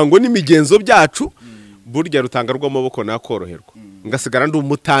kurinda imihango n'imigenzo byacu burya rutanga rw'amaboko nakoroherwa ngasigara ndi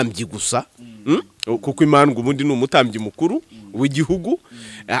umutambyi gusa kuko imana ubundi ni umutambyi mukuru w'igihugu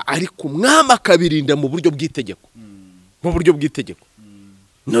ariko umwami akabirinda mu buryo bw'itegeko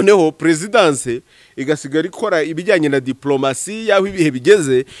noneho presidence igasigara ikora ibijyanye na diplomasi yaho ibihe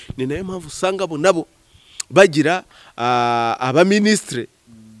bigeze ni nayo mpamvu usanga nabo bagira abaministre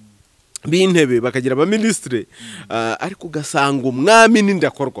b'intebe bakagira abaministre ariko ugasanga umwami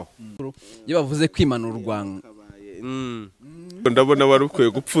n'indakorwaho iyo bavuze kwimana u Rwanda ndabona wari ukwiye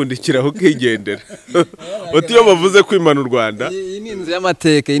gupfundikiraho ukigendera uti iyo bavuze kwimana u Rwanda iyi ni inzu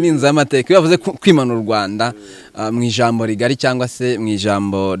y'amateka iyo bavuze kwimana u Rwanda mu ijambo rigari cyangwa se mu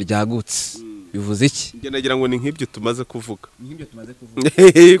ijambo ryagutse bivuze iki njye nagira ngo ni nk'ibyo tumaze kuvuga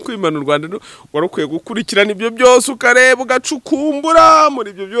kwimana u Rwanda wari ukwiye gukurikirana ibyo byose ukareba ugacukumbura muri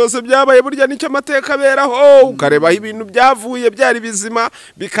ibyo byose byabaye burya nicyo amateka aberaho ukareba aho ibintu byavuye byari bizima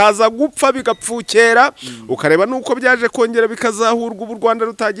bikaza gupfa bigapfukera ukareba nuko byaje kongera bikazahurwa ubu u Rwanda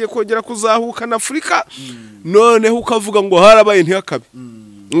rutagiye kongera kuzahuka na Afurika noneho ukavuga ngo harabaye ntihakabe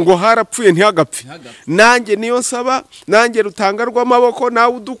ngo harapfuye ntihagapfe nanjye niyo nsaba nanjye rutanga rw'amaboko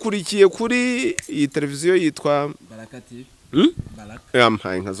nawe udukurikiye kuri iyi televiziyo yitwa Baraka TV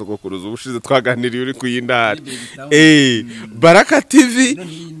yampaye nka zogokuruza ubushize twaganiriye uri kuyindara Baraka TV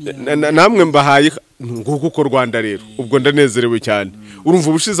namwe mbahaye nguko uko Rwanda rero ubwo ndanezerewe cyane urumva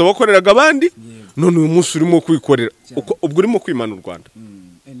ubushize wakoreraga abandi none uyu munsi urimo kwikorera ubwo urimo kwimana u Rwanda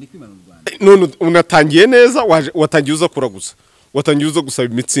none unatangiye neza watangiye uza kuragusa watangiye uza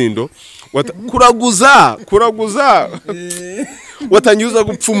gusaba imitsindo kuraguza watangiye uza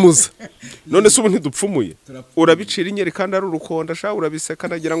gupfumuza none se ubu ntidupfumuye urabicira inyeri kandi ari urukonda sha urabiseka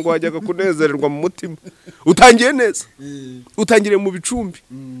nagira ngo wajyaga kunezererwa mu mutima utangiye neza utangire mu bicumbi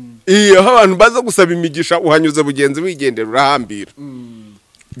aho abantu baza gusaba imigisha uhanyuze bugenzi wigendera urahambira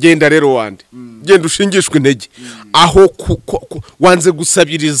genda rero wande genda ushingishwe intege aho wanze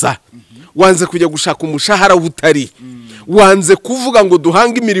gusabiriza wanze kujya gushaka umushahara utari wanze kuvuga ngo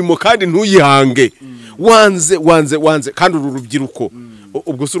duhange imirimo kandi ntuyihange, wanze kandi uru rubyiruko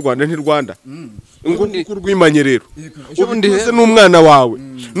ubwo si u Rwanda ntirwanda ngo kurwimanye rero ubundi n'umwana wawe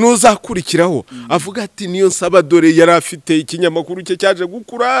nuzakurikiraho avuga ati niyo nsaba dore yari afite ikinyamakuru cye cyaje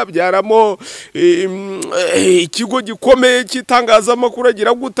gukura byaramo ikigo gikomeye cy'itangazamakuru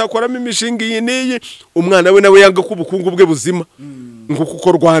agira gutakoramo imishinga iyi n'iyi, umwana we nawe yanga ko ubukungu bwe buzima ngo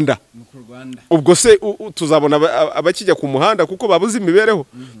kuko Rwanda. Ubwo se tuzabona abakijya ku muhanda kuko babuze imibereho,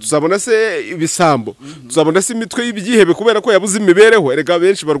 tuzabona se ibisambo, tuzabona se imitwe y'ibyihebe kubera ko yabuze imibereho. Erega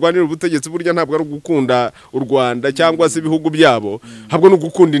benshi barwanira ubutegetsi burya ntabwo ari ugukunda u Rwanda cyangwa se ibihugu byabo, habwo no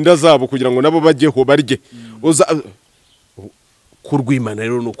gukunda inda zabo kugira ngo nabo bajyeho barye. Kurwimana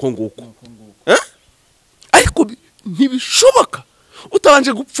rero nuko nguko, ariko ntibishoboka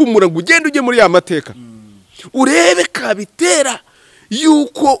utabanje gupfumura ngo ugende ujye muri ya mateka urebe kabitera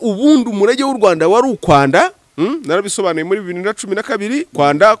yuko ubundi umurage w'u Rwanda wari ukwanda. Narabisobanuye muri 2012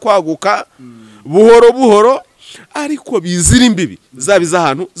 kwanda kwaguka buhoro buhoro, ariko bizira imbibi zaba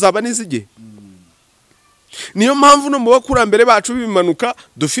iz'ahantu zaba n'izigihe. Niyo mpamvu no mu bakurambere bacu bimanuka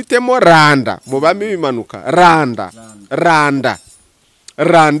dufitemo randa, mu bami bimanuka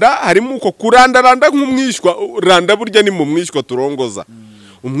randa harimo uko kuranda nk'umwishywa. Randa burya ni mu mwishywa turongoza,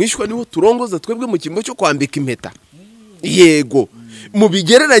 umwishywa niwo turongoza twebwe mu kimbo cyo kwambika impeta. Yego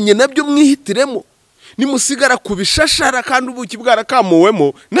mubigereranye nabyo mwihitiremo, nimusigara kubishashara kandi ubuki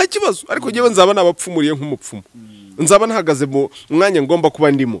bwarakamuwemo nta kibazo, ariko jewe nzaba nabapfumuriye nk'umupfumu, nzaba nahagaze mu mwanya ngomba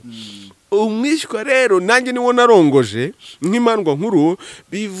kuba ndimo. Umwishywa rero nanjye niwo narongoje nk'imandwa nkuru,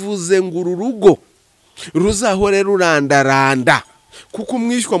 bivuze ngo uru rugo ruzahore rurandaranda, kuko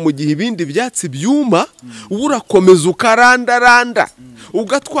umwishywa mu gihe ibindi byatsi byuma urakomeza ukarandaranda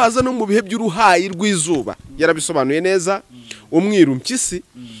ugatwaza no mu bihe by'uruhayi rw'izuba. Yarabisobanuye neza. Umwiru mpyisi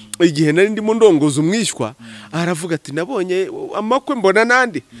igihe nari ndimo ndongoza umwishywa aravuga ati nabonye amakwe mbona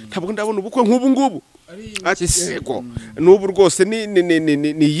nandi ntabwo ndabona ubukwe nk'ubu ngubu. Ati sego n'ubu rwose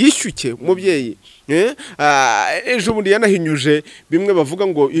ni yishyuke umubyeyi. Ejo bundi yanahinyuje bimwe bavuga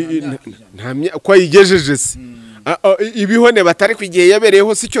ngo kwa yigejeje se ibihone batari kwigiye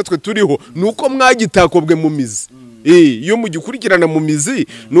yabereyeho si cyo twe turiho, nuko mwagitakobwe mu mizi. Iyo mugikurikirana mu mizi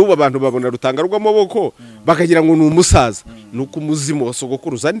n'ubu abantu babona rutanga rw'amaboko bakagira ngo ni umusaza, nuko umuzimu wa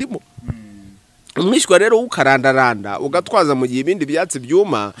sogokuruza ndimo. Umwishywa rero ukarandaranda ugatwaza mu gihe ibindi byatsi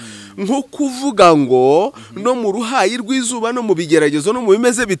byuma, nko kuvuga ngo no mu ruhayi rw'izuba no mu bigeragezo no mu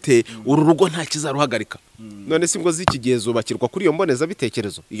bimeze bite uru rugo nta kizaruhagarika. None si ngo z'iki gihe zubakirwa kuri iyo mboneza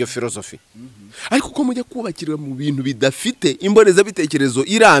bitekerezo, iyo filosofi. Ariko ko mujya kubakirwa mu bintu bidafite imboneza bitekerezo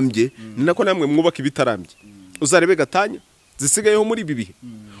irambye, ni nako namwe mwubaka ibitarambye. Uzarebe gatanya zisigayeho muri ibi bihe,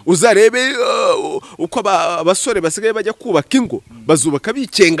 uzarebe uko abasore basigaye bajya kubaka ingo, bazubaka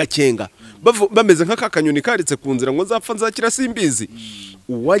bikenga bameze nk'akakanyoni karitse ku nzira ngo nzapfa nzakira simbizi.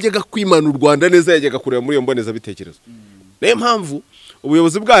 Uwajyaga kwimana u Rwanda neza yajyaga kureba muri iyo mboneza bitekerezo. Niyo mpamvu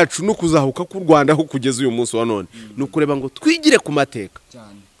ubuyobozi bwacu no kuzahuka ku Rwanda aho kugeza uyu munsi wa none ni ukureba ngo twigire ku mateka,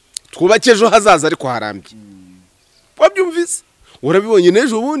 twubake ejo hazaza ariko harambye. Wabyumvise? Urabibonye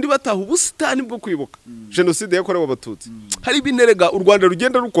n'ejo bundi bataha ubusitani bwo kwibuka jenoside yakorewe Abatutsi. Hari ibinerega u Rwanda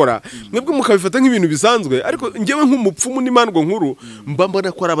rugenda rukora, mwebwe mukabifata nk'ibintu bisanzwe, ariko njyewe nk'umupfumu n'imandwa nkuru mba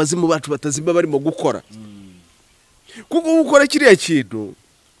mbona ko abazimu bacu batazimba barimo gukora. Kuko gukora kiriya kintu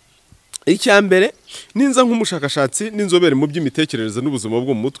icya mbere ninza nk'umushakashatsi n'inzobere mu by'imitekerereze n'ubuzima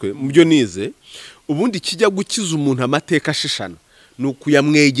bwo mu mutwe, mu byo nize, ubundi kijya gukiza umuntu amateka ashishana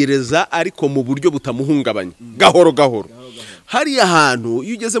nukuyamwegereza ariko mu buryo butamuhungabanya gahoro gahoro. Hariya hantu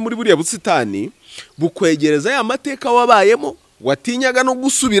iyo ugeze muri buriya busitani bukwegereza ya mateka wabayemo watinyaga no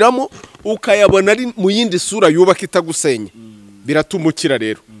gusubiramo ukayabona ari mu yindi sura yubaka itagusenya, biratumukira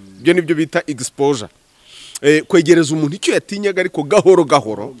rero. Byo nibyo bita exposure. Kwegereza umuntu icyo yatinyaga ariko gahoro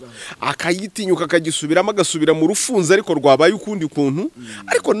gahoro akayitinyuka akagisubiramo agasubira mu rufunze ariko rwabaye ukundi kuntu,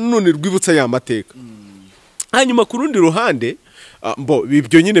 ariko none rwibutsa ya mateka. Hanyuma ku rundi ruhande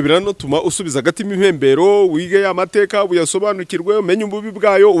ibyo nyine biranotuma usubiza agatima impembero, wige ya mateka uyasobanukirwe, umenye ububi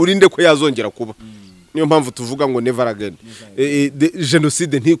bwayo, urinde ko yazongera kuba. Niyo mpamvu tuvuga ngo never again.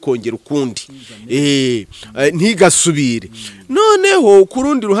 Jenoside ntikongera ukundi, ntigasubire. Noneho ku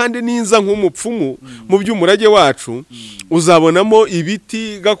rundi ruhande ninza nk'umupfumu mu by'umurage wacu uzabonamo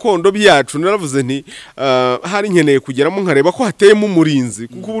ibiti gakondo byacu. Naravuze nti hari nkeneye kugeramo nkareba ko hateyemo umurinzi,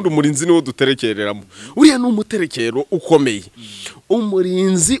 kuko ubundi umurinzi niwo duterekereramo. Uriya ni umuterekero ukomeye,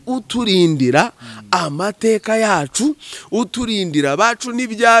 umurinzi uturindira amateka yacu, uturindira abacu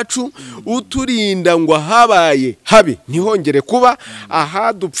n'ibyacu, uturinda ngo habaye habe ntihongere kuba,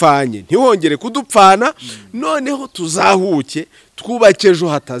 ahadupfanye ntihongere kudupfana. Noneho tuzahuke twubake ejo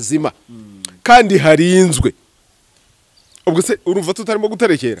hatazima kandi harinzwe. ubwo se urumva tutarimo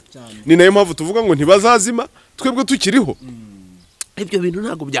guterekera ni nayo mpamvu tuvuga ngo ntibazazima twebwe tukiriho ibyo bintu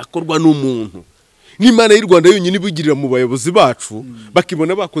ntabwo byakorwa n'umuntu n'Imana y'u Rwanda yonyine ibugirira mu bayobozi bacu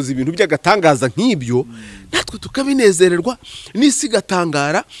bakibona bakoze ibintu by'agatangaza nk'ibyo natwe tukabinezererwa n'isi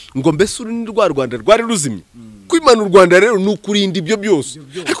gatangara ngo mbese uri ni rwa Rwanda rwari ruzimye kwimana u Rwanda rero nukurinda ibyo byose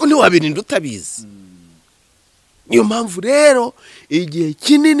ariko ntiwabirinda utabizi niyo mpamvu rero igihe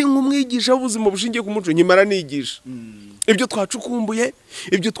kinini nk'umwigisha w'ubuzima bushingiye ku muco nkimara nigisha ibyo twacukumbuye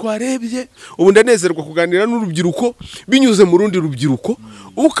ibyo twarebye ubu ndanezerwa kuganira n'urubyiruko binyuze mu rundi rubyiruko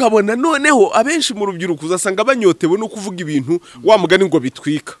ukabona noneho abenshi mu rubyiruko uzasanga banyotewe no kuvuga ibintu wa mugani ngo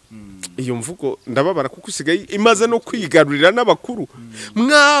bitwika iyo mvugo ndababara kuko usigaye imaze no kwigarurira n'abakuru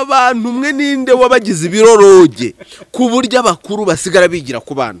mw'abantu mwe ninde wabagize ibiroroge ku buryo abakuru basigara bigira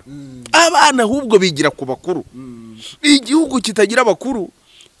ku bana abana ahubwo bigira ku bakuru igihugu kitagira abakuru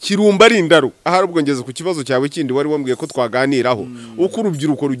kirumba ari indaro ahari ubwo ngeze ku kibazo cyawe kindi wari wambwiye ko twaganiraho uko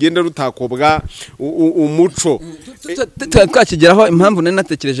urubyiruko rugenda rutakobwa umuco twakigeraho impamvu nari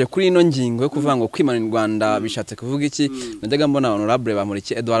natekereje kuri ino ngingo yo kuvuga ngo kwimana u Rwanda bishatse kuvuga iki najyaga mbona honorable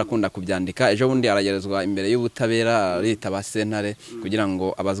Bamuriki Edouard akunda kubyandika ejo bundi aragerezwa imbere y'ubutabera leta abasentare kugira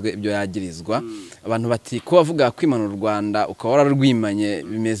ngo abazwe ibyo yagirizwa abantu bati ko bavuga kwimana u Rwanda ukaba wararwimanye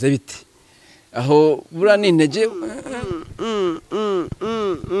bimeze biti aho bura n'intege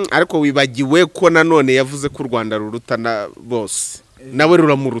ariko wibagiwe ko nanone yavuze ko u Rwanda rurutana bose nawe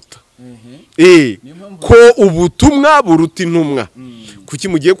ruramuruta ko ubutumwa buruta intumwa kuki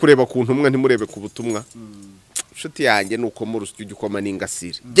mugiye kureba ku ntumwa ntimurebe ku butumwa nshuti yanjye nuko mu rusyo ugikoma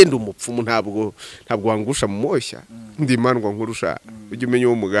n'ingasire genda umupfumu ntabwo wangusha mu moshya ndimandwa nkurusha ujye umenya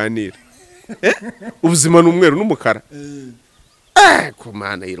uwo muganira ubuzima n'umweru n'umukara ku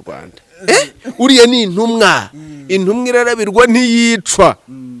mana y'u Rwanda uriya ni intumwa irarabirwa ntiyicwa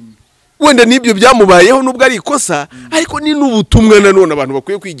wenda n'ibyo byamubayeho nubwo ari ikosa ariko ni n'ubutumwa nanone abantu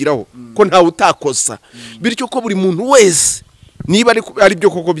bakwiye kwigiraho ko ntawe utakosa bityo ko buri muntu wese niba ari byo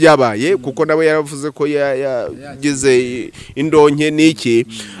koko byabaye kuko nawe yaravuze ko yagize indonke n'iki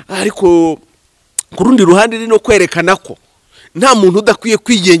ariko ku rundi ruhande ni no kwerekana ko nta muntu udakwiye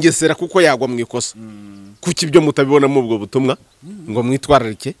kwigengesera kuko yagwa mu ikosa kuki ibyo mutabibona mu ubwo butumwa ngo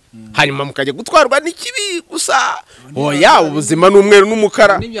mwitwararike hanyuma mukajya gutwarwa n'ikibi gusa oya ubuzima n'umweru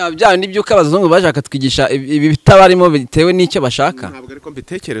n'umukara n'ibyo nibyo kabazungu bashaka twigisha ibi bitabarimo bitewe n'icyo bashaka ntabwo ariko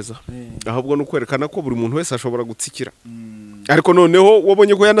mbitekereza ahubwo no kwerekana ko buri muntu wese ashobora gutsikira ariko noneho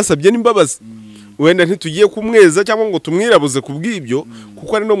wabonye ko yanasabye n'imbabazi wenda ntitugiye kumweza cyangwa ngo tumwirabuze kubw'ibyo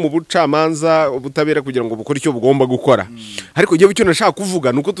kuko ari no mu bucamanza ubutabera kugira ngo bukore icyo bugomba gukora ariko giye icyo nashaka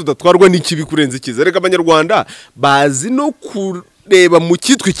kuvuga nuko tudatwarwa n'ikibi kurenza ikiza reka abanyarwanda bazi no kureba mu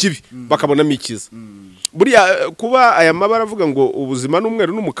kitwa ikibi bakabonamo ikiza buriya kuba aya mabara avuga ngo ubuzima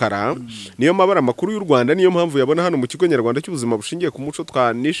n'umweru n'umukara niyo mabara makuru y'u Rwanda niyo mpamvu yabona hano mu kigo nyarwanda cy'ubuzima bushingiye ku muco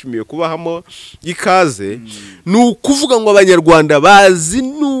twanishimiye kubahamo ikaze nukuvuga ngo abanyarwanda bazi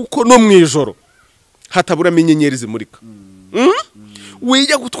nuko no mwijoro hataburamo inyenyeri zimurika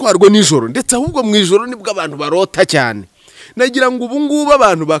wijya gutwarwa nijoro ndetse ahubwo mu ijoro nibwo abantu barota cyane nagira ngo ubu ngubu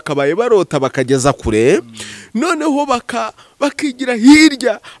abantu bakabaye barota bakageza kure noneho bakigira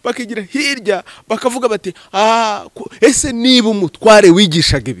hirya bakavuga bati ese niba umutware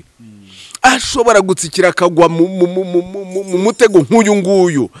wigishaga ibi ashobora gutsikira akagwa mu mutego nk'uyu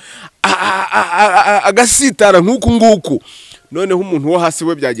nguyu agasitara nk'uku nguku noneho umuntu wo hasi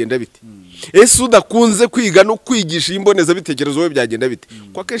we byagenda bite ese udakunze kwiga no kwigisha imboneza bitekerezo we byagenda bite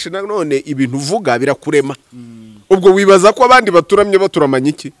kwa kenshi nanone ibintu uvuga birakurema ubwo wibaza ko abandi baturamye baturamanya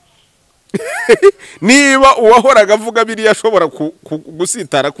iki niba uwahoraga avuga biriya ashobora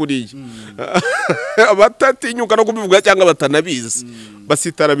gusitara kuriya abatatinyuka no kubivuga cyangwa batanabizi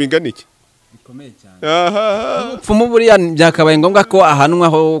basitara bingana iki bikomeye cyane umupfumu buriya byakabaye ngombwa ko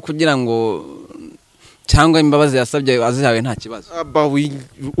ahanwaho kugira ngo cyangwa imbabazi yasabye azihawe nta kibazo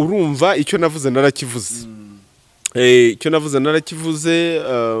urumva icyo navuze narakivuze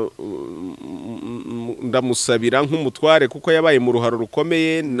ndamusabira nk'umutware kuko yabaye mu ruharo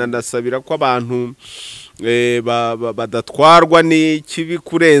rukomeye nanasabira ko abantu badatwarwa n'ikibi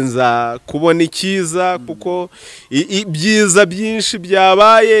kurenza kubona ikiza kuko ibyiza byinshi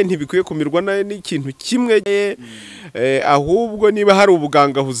byabaye ntibikwiye kumirwa n'ikintu kimwe ahubwo niba hari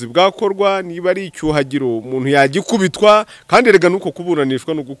ubugangahuzi bwakorwa niba ari icyuhagiro umuntu yagikubitwa kandi rega nuko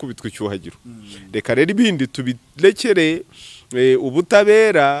kuburanishwa no gukubitwa icyuhagiro reka rero ibindi tubirekere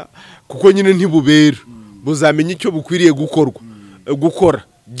ubutabera kuko nyine ntibubera buzamenya icyo bukwiriye gukora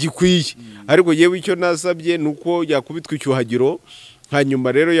gikwiye ariko yewe icyo nasabye nuko yakubitwa icyuhagiro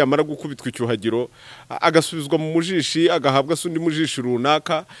hanyuma rero yamara gukubitwa icyuhagiro agasubizwa mu mujishi agahabwa undi mujishi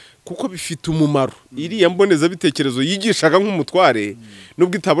runaka kuko bifite umumaro iriya mbonezabitekerezo yigishaga nk'umutware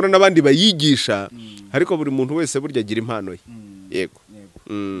nubwo itabona n'abandi bayigisha ariko buri muntu wese burya agira impano ye yego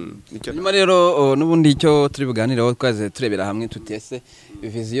nyuma rero n'ubundi icyo turi buganireho twaze turebera hamwe tutese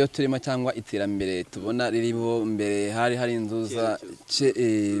viziyo turimo cyangwa iterambere tubona ririho mbere hari hari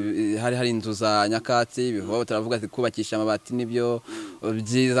inzu za nyakatsi biho turavuga ati kubakisha amabati nibyo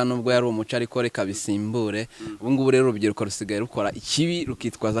byiza nubwo yari umuco ariko reka bisimbure ubu ngubu rero urubyiruko rusigaye rukora ikibi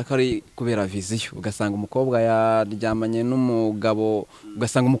rukitwaza ko ari kubera viziyo ugasanga umukobwa yaryamanye n'umugabo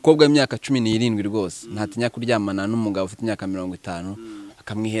ugasanga umukobwa w'imyaka 17 rwose ntatinya kuryamana n'umugabo ufite imyaka 50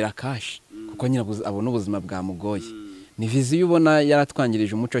 akamwihera kashi kuko nyine abona ubuzima bwamugoye ni viziyo ubona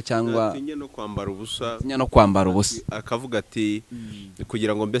yaratwangirije umuco cyangwa no kwambara ubusa akavuga ati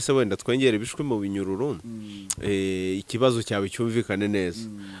kugira ngo mbese wenda twengere bishwe mu binyururu ikibazo cyawe cyumvikane neza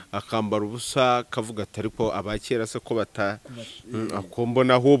akambara ubusa akavuga ati ariko abakera se ko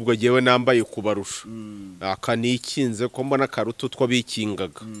akombona ahubwo jewe nambaye kubarusha akanikinze ko mbona karuto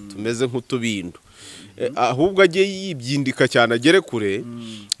twabikingaga tumeze nk'utubindo ahubwo agiye yibyindika cyane agere kure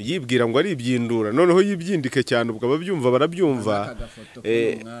yibwira ngo ari ibyindura noneho yibyindike cyane ubwo ababyumva barabyumva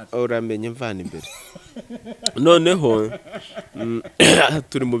uramenye mvana imbere noneho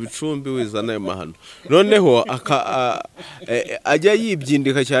turi mu bicumbi wizana ayo mahano noneho ajya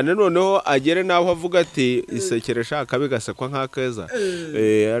yibyindika cyane noneho agere naho avuga ati isekere shaka bigasekwa nk'akeza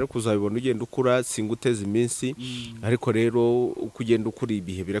ariko uzabibona ugenda ukura singuteze iminsi ariko rero ukugenda ukuri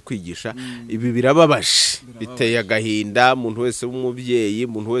ibihe birakwigisha ibi birababaje biteye agahinda umuntu wese w'umubyeyi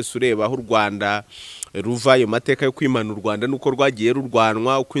umuntu wese ureba aho u Rwanda ruva ayo mateka yo kwimana u Rwanda nuko rwagiye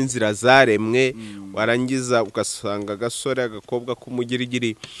rurwanwa uko inzira zaremwe warangiza ugasanga agasore agakobwa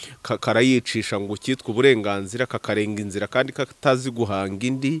k'umugirigiri karayicisha ngo cyitwa uburenganzira kakarenga inzira kandi katazi guhanga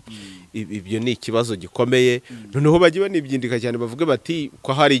indi ibyo ni ikibazo gikomeye noneho bagiye banibyindika cyane bavuga bati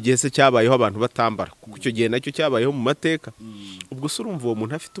ko hari igihe se cyabayeho abantu batambara kuko icyo gihe nacyo cyabayeho mu mateka ubwo se urumva uwo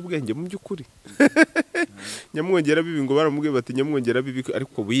muntu afite ubwenge mu by'ukuri nyamwongera bibi ngo baramubwiye bati nyamwongera bibi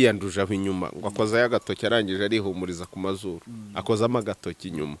ariko biyanduje aho inyuma ngo akoza y'agatoki arangije arihumuriza ku mazuru akozamo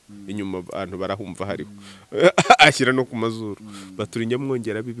agatoki inyuma abantu barahumva hariho ashyira no ku mazuru baturi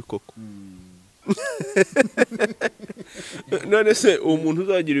nyamwongera bibi koko none se umuntu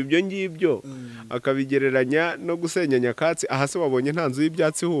uzagira ibyo ngibyo akabigereranya no gusenya nyakatsi aha se wabonye nta nzu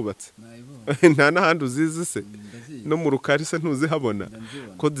y'ibyatsi hubatse nta n'ahandi uzizi se no mu rukari se ntuzihabona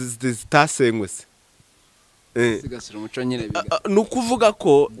ko zitasenywe se ni ukuvuga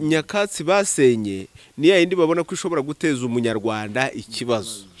ko nyakatsi basenye ni ya yindi babona ko ishobora guteza umunyarwanda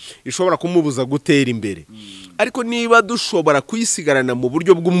ikibazo ishobora kumubuza gutera imbere ariko niba dushobora kuyisigarana mu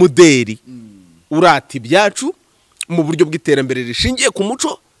buryo bw'umuderi urata ibyacu mu buryo bw'iterambere rishingiye ku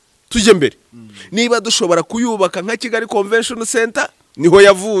muco tujye mbere niba dushobora kuyubaka nka Kigali Convention Center niho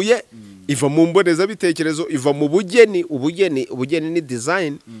yavuye iva mu mbonezabitekerezo iva mu bugeni ubugeni ni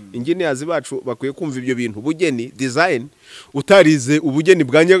design ingeniyazi bacu bakwiye kumva ibyo bintu ubugeni design utarize ubugeni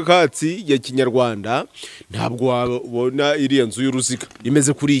bwa nyakatsi ya kinyarwanda ntabwo wabona iriya nzu y'uruziga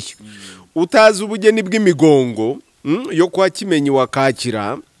imeze kuriya utazi ubugeni bw'imigongo yo kwa Kimenyi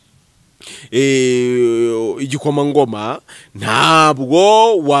wakakira igikomangoma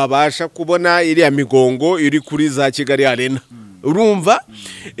ntabwo wabasha kubona iriya migongo iri kuri za Kigali Arena urumva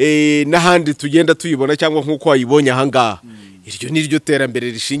n'ahandi tugenda tuyibona cyangwa nk'uko wayibonye ahangaha iryo ni ryo terambere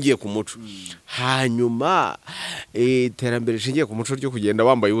rishingiye ku muco hanyuma terambere rishingiye ku muco ryo kugenda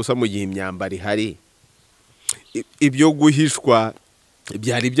wambaye ubusa mu gihe imyambaro ihari ibyo guhishwa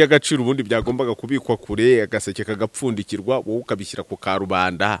byari iby'agaciro ubundi byagombaga kubikwa kure agaseke kagapfundikirwa wowe ukabishyira ku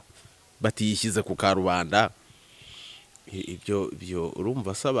karubanda batiyishyize ku karubanda ibyo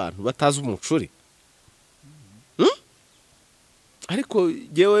urumva se abantu batazi umucuri ariko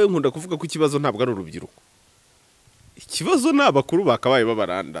yewe nkunda kuvuga ko ikibazo ntabwo ari urubyiruko ikibazo ni abakuru bakabaye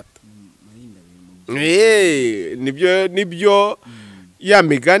babarandata nibyo ya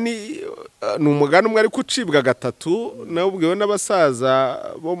migani ni umugani umwe ariko ucibwa gatatu nawe ubwiwe n'abasaza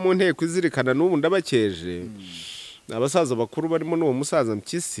bo mu nteko izirikana n'ubu ndabakeje abasaza bakuru barimo n'uwo musaza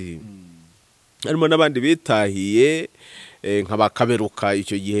mpyisi harimo n'abandi bitahiye nk'abakaberuka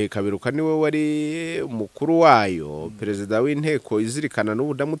icyo gihe kaberuka niwe wari umukuru wayo perezida w'inteko izirikana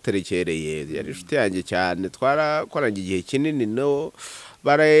n'ubu ndamuterekereye yari inshuti yanjye cyane twarakoranye igihe kinini no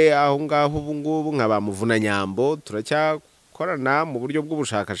bare aho ngaho ubu ngubu nk'abamuvuna nyambo turacyakorana mu buryo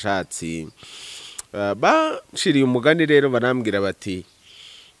bw'ubushakashatsi bashiriye umugani rero barambwira bati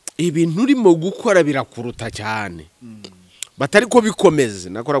ibintu urimo gukora birakuruta cyane batari ko bikomeze.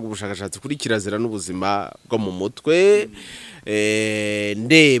 Nakoraga ubushakashatsi kuri kirazira n'ubuzima bwo mu mutwe,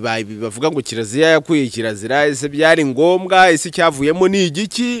 ndeba ibi bavuga ngo kirazira yakuye kirazira, ese byari ngombwa, ese cyavuyemo ni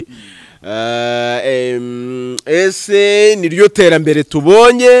igiki, ese niryo terambere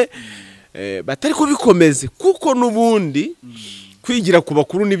tubonye. Batari ko bikomeze kuko nubundi kwigira ku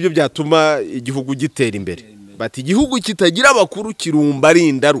bakuru nibyo byatuma igihugu gitera imbere. Bati igihugu kitagira abakuru kirumba ari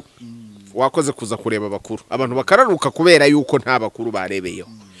indaru. Wakoze kuza kureba abakuru, abantu bakararuka kubera yuko nta bakuru barebeyeho.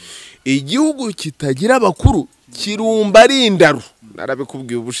 Igihugu kitagira abakuru kirumba ari indaru.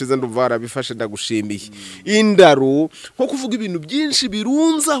 Narabikubwiye ubushize ndumva warabifashe ndagushimiye. Indaru nko kuvuga ibintu byinshi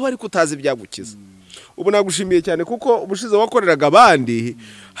birunza aho ariko utazi byagukiza. Ubu nagushimiye cyane kuko ubushize wakoreraga abandi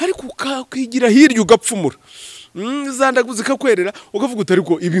ariko ukakwigira hirya ugapfumura. Zandaguze kakwerera ukavuga utari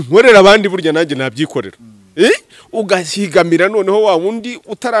ko ibi nkorera abandi burya nanjye nabyikorera. Ugahigamira noneho wa wundi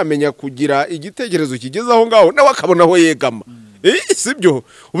utaramenya kugira igitekerezo kigezaho ngaho nawe akabona aho yegama. Sibyo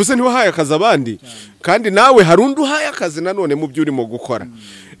ubuse ntiwahaye akazi abandi kandi nawe harundi uhaye akazi nanone mu byo urimo gukora.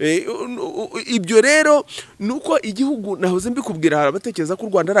 Ibyo rero nuko igihugu nahoze mbikubwira abatekereza ko u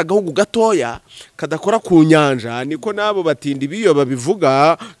Rwanda ari agahugu gatoya kadakora ku nyanja, niko nabo batindi biyo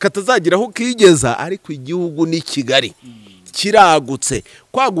babivuga katazagiraho kigeza, ariko igihugu ni Kigali kiragutse.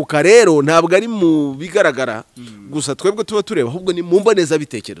 Kwaguka rero ntabwo ari mu bigaragara gusa twebwe tuba tureba, ahubwo ni mu mboneza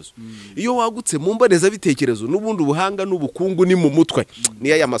bitekerezo. Iyo wagutse mu mboneza bitekerezo n'ubundi ubuhanga n'ubukungu ni mu mutwe.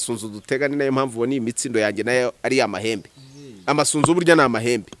 Niyo aya masunzu dutega, ni nayo mpamvu ubona imitsindo yanjye nayo ari ya mahembe. Amasunzu burya ni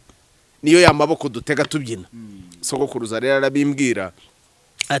amahembe, niyo ya maboko dutega tubyina. Sogokuruza rero arabimbwira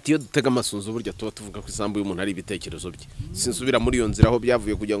ati iyo dutega amasunzu burya tuba tuvuga ko isambu y'umuntu ari ibitekerezo bye. Sinsubira muri iyo nzira aho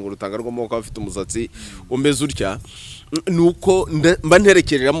byavuye kugira ngo rutanga rw'amoko afite umusatsi umeze utya, nuko mba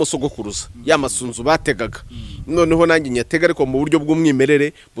nterekereramo sogokuruza ya masunzu bategaga. Noneho nanjye nyatega ariko mu buryo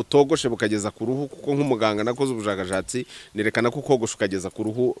bw'umwimerere butogoshe bukageza ku ruhu, kuko nk'umuganga nakoze ubushakashatsi nerekana ko kogosha ukageza ku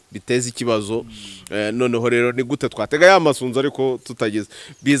ruhu biteza ikibazo. Noneho rero ni gute twatega ya masunzu ariko tutageze,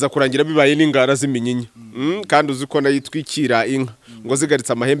 biza kurangira bibaye n'ingara z'iminyinya. Kandi uzi ko nayitwikira inka ngo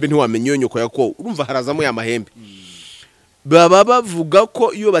zigaritse amahembe ntiwamenye iyo nyoko yako, urumva harazamo ya mahembe. Baba bavuga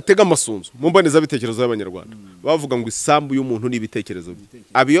ko iyo batega amasunzu mu mboneza bitekerezo y'Abanyarwanda bavuga ngo isambu y'umuntu ni ibitekerezo bye.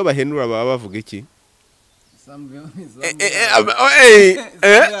 Abiyo bahenura baba bavuga iki?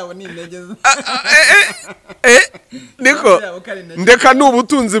 Niko ndeka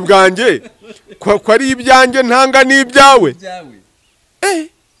n'ubutunzi bwanjye ko ari ibyanjye ntanga n'ibyawe.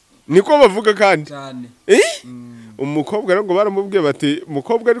 Niko bavuga kandi umukobwa rero ngo baramubwiye bati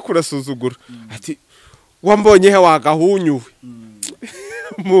umukobwa ari kurasuzugura ati wambonye he wagahunyuwe.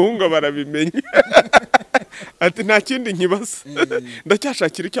 Muhunga barabimenye ati nta kindi nkibaza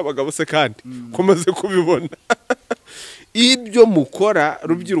ndacyashakira icyo abagabo se kandi komaze kubibona. Ibyo mukora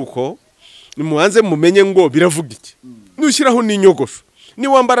rubyiruko nimuhanze mumenye ngo biravuga iki. Nushyiraho n'inyogosho, ni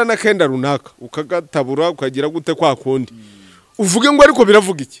wambara na kenda runaka ukagatabura ukagira gute kwa kundi, uvuge ngo ariko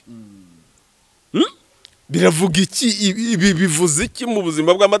biravuga iki. Biravuga iki? Ibi bivuze iki mu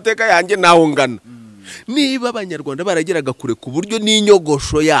buzima bw'amateka yanjye naho ngana? Niba Abanyarwanda barageraga kure ku buryo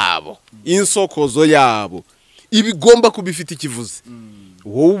n'inyogosho yabo, insokozo yabo ibigomba kubifita ikivuze,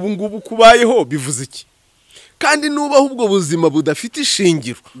 wowe ubu ngubu kubayeho bivuze iki? Kandi nubaho ubwo buzima budafite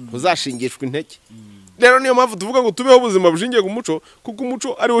ishingiro uzashingishwa intege. Rero niyo mpamvu tuvuga ngo tubeho ubuzima bushingiye ku muco, kuko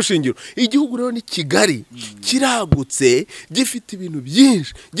umuco ari wo shingiro. Igihugu rero ni Kigali kiragutse, gifite ibintu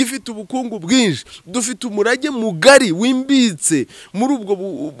byinshi, gifite ubukungu bwinshi, dufite umurage mugari wimbitse muri ubwo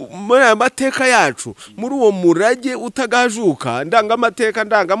muri amateka yacu, muri uwo murage utagajuka ndangamateka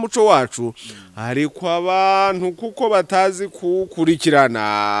ndangamuco wacu. Ariko abantu kuko batazi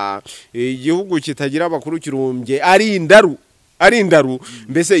kukurikirana, igihugu kitagira abakuru kirumbye ari indaru.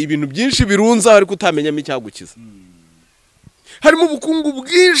 Mbese ibintu byinshi birunza ariko utamenyamo icyagukiza. Harimo ubukungu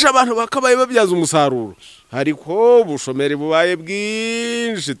bwinshi abantu bakabaye babyaza umusaruro, ariko ubushomeri bubaye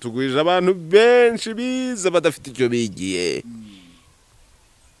bwinshi, tugwije abantu benshi bize badafite icyo bigiye.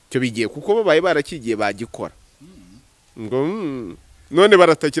 Kuko babaye barakigiye bagikora. Ngo none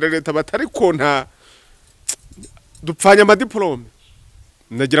baratakira leta batari ko nta dupfanya amadiplome.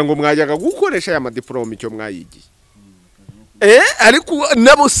 Nagira ngo mwajyaga gukoresha aya madiplome icyo mwayigiye. Ariko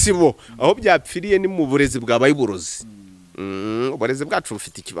nabo sibo aho byapfiriye ni mu burezi bwabaye uburozi. Uburezi bwacu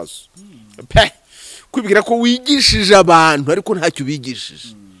bufite ikibazo kwibwira ko wigishije abantu ariko ntacyo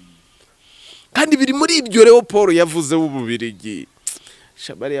bigishije. Kandi biri muri ibyo rero Paul yavuze w'Ububirigi.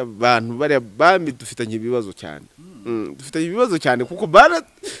 Shabari abantu bari bambi dufitanye ibibazo cyane. Dufitanye ibibazo cyane kuko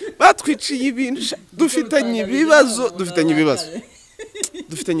batwiciye ibintu. Dufitanye ibibazo.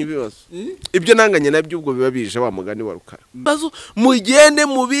 dufitanye ibibazo ibyo nanganye nabyo ubwo biba bije wa mugani wa rukara bazo mugende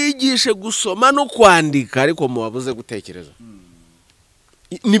mubigishe gusoma no kwandika ariko mubabuze gutekereza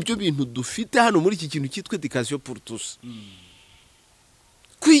nibyo bintu dufite hano muri iki kintu cyitwa education pour tous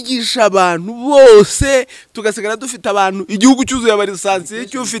kwigisha abantu bose tugasigara dufite abantu igihugu cyuzuye abarisansiye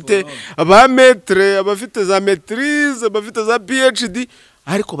cyufite abametre abafite za maîtrise abafite za PhD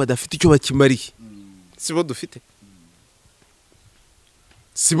ariko badafite icyo bakimariye sibo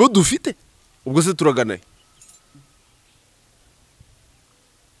dufite ubwo se turaganaye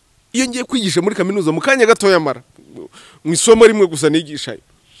iyo ngiye kwigisha muri kaminuza mu kanya gatoya mara mu isomo rimwe gusa nigishayo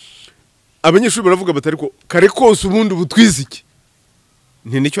abanyeshuri baravuga batari ko kare kose ubundi butwiziki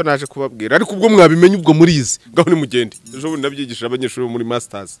nicyo naje kubabwira ariko ubwo mwabimenye ubwo murizi ngaho ni mugende ejo bundi nabyigisha abanyeshuri muri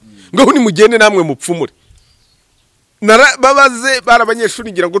masters ngaho ni mugende namwe mupfumure babaze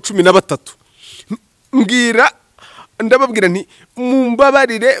barabanyeshuri ngira ngo 13 ndababwira nti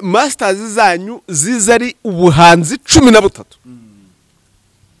mumbabarire masters zanyu zizari ubuhanzi 13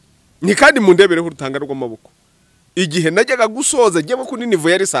 ni kandi mundebereho urutanga rw'amaboko igihe najyaga gusoza njye kuri niveau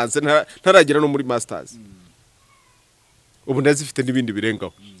ya lisanse ntaragera no muri masters ubu ndazifite n'ibindi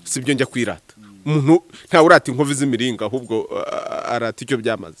birengaho sibyo njya kwirata umuntu nta urata inkovi z'imiringa ahubwo arata icyo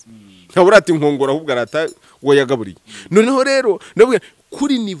byamaze nta urata inkongora ahubwo arata wo yagaburiye noneho rero ndabwira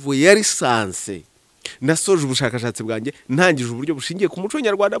kuri niveau ya lisanse nasoje ubushakashatsi bwanjye ntangije uburyo bushingiye ku muco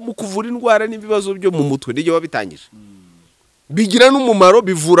nyarwanda mu kuvura indwara n'ibibazo byo mu mutwe n'icyo wabitangije bigira n'umumaro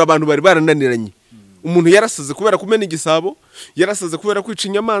bivura abantu bari barananiranye umuntu yarasaze kubera kumena igisabo yarasaze kubera kwica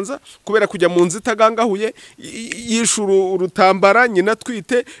inyamanza kubera kujya mu nzi itagangahuye yishuru urutambara nyina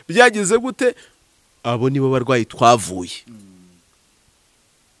twite byagize gute abo nibo barwayi twavuye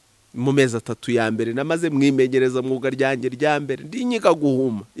mu mezi 3 ya mbere namaze mwimenyereza mwuga ryanjye rya mbere ndi inyiga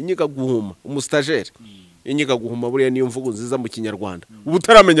guhuma umustajere inyiga guhuma buriya niyo mvugo nziza mu kinyarwanda ubu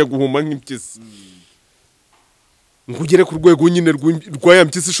taramenya guhuma nk'impyisi ngugere ku rwego nyine rwaya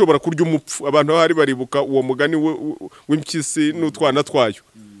mpyisi ishobora kurya umupfu abantu hari baribuka uwo mugani w'impyisi n'utwana twayo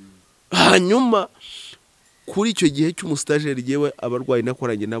hanyuma kuri icyo gihe cy'umustajere yewe abarwayi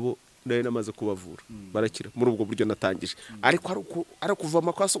nakoranye nabo nayo namaze kubavura barakira muri ubwo buryo natangije ariko ari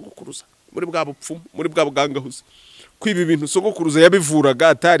kuvama kwa sogokuruza muri bwa bupfumu muri bwa bugangahuza kwiba ibintu sogokuruza yabivuraga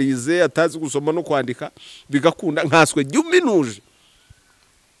atarize atazi gusoma no kwandika bigakunda nkaswe jyuminuje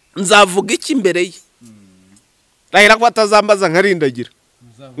nzavuga iki imbere ye rahira ko atazambaza nkarindagira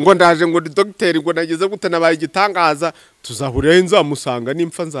ngo ndaje ngo ndi docteur ngo nageze gute nabaye igitangaza tuzahurira nzamusanga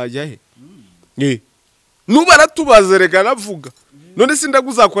nimpfa nzajya he nubaratubaze rega navuga none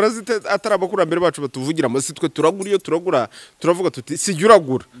sindaguzakora zite atarabakurambere bacu batuvugira mu sitwe turaguriyo turavuga tuti sijya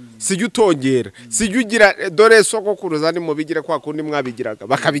uragura sijya utongera sijya ugira dore soko kuruza ni mu bigira kwa kundi mwabigiraga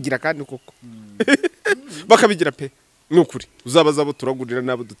bakabigira kandi koko bakabigira pe nukuri uzabaza abo turagurira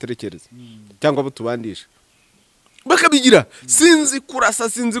nabo duterekereza cyangwa abo tubandisha bakabigira sinzi kurasa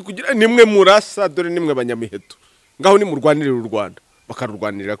sinzi kugira nimwe murasa dore nimwe banyamiheto ngaho ni murwanirira u Rwanda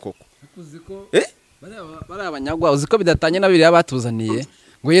bakarurwanirira koko bari abanyagwa uziko bidatanye nabiri yabatuzaniye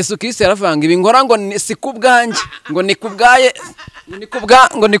ngo Yesu Kristo yaravanga ibi ngora ngo si kubwanje ngo ni kubgaye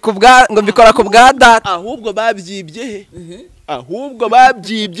ngo ni kubga ngo mbikora kubwa data ahubwo babyibye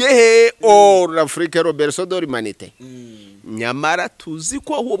he l'Afrique Roberto d'Humanité nyamara tuzi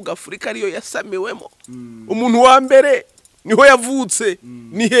ko ahubwo Afrika ariyo yasamiwemo umuntu wa mbere niho yavutse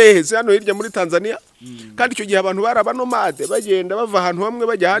ni hehe se hano hirya muri Tanzania kandi icyo gihe abantu barabanomade bagenda bava ahantu hamwe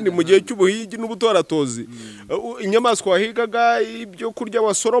bajya handi mu gihe cy'ubuhigi n'ubutoratozi inyamaswa wahigaga ibyo kurya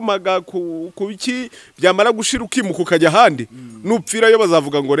wasoromaga ku biki byamara gushira ukimuka ukajya handi nupfirayo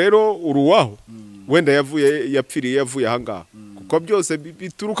bazavuga ngo rero uruwaho wenda yapfiriye yavuye ahangaha kuko byose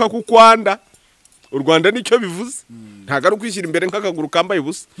bituruka ku Rwanda u Rwanda nicyo bivuze ntago ari ukwishyira imbere nk'akaguru kambaye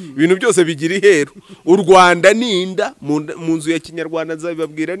ubusa ibintu byose bigira iheru u Rwanda ninda mu nzu ya kinyarwanda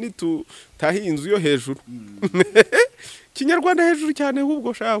zabibabwira nitutahi inzu yo hejuru kinyarwanda hejuru cyane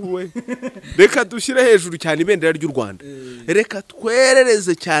ahubwo shahuwe reka dushyire hejuru cyane ibendera ry'u Rwanda reka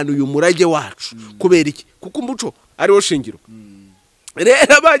twerereze cyane uyu murage wacu kubera iki kuko umuco ariwo shingiro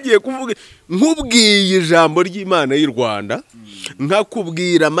rero bagiye kuvuga nkubwiye ijambo ry'Imana y'u Rwanda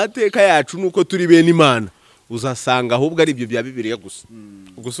nkakubwira amateka yacu nuko turi bene Imana uzasanga ahubwo ari ibyo bya Bibiliya gusa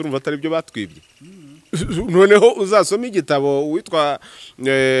gusa urumva atari byo batwibye noneho uzasoma igitabo witwa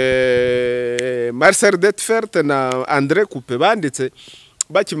Marcel Detfert na André Coupe banditse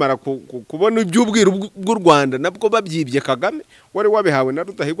bakimara kubona iby'ubwiru bw'u Rwanda nabwo babyibye Kagame wari wabihawe na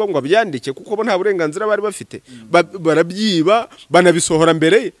Rudahigwa ngo abyandike kuko bo nta burenganzira bari bafite barabyiba banabisohora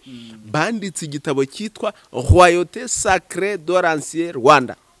mbere ye banditse igitabo cyitwa Royauté sacrée de l'ancien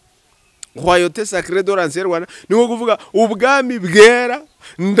Rwanda royauté sacrée de l'ancien Rwanda niho kuvuga ubwami bwera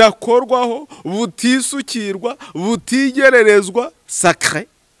ndakorwaho butisukirwa butigererezwa sacré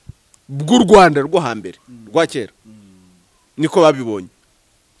bw'u Rwanda rwo hambere rwa kera niko babibonye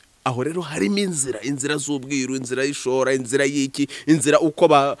aho rero harimo inzira z'ubwiru inzira y'ishora inzira y'iki inzira uko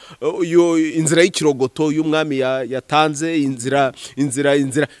inzira y'ikirogoto y'umwami yatanze inzira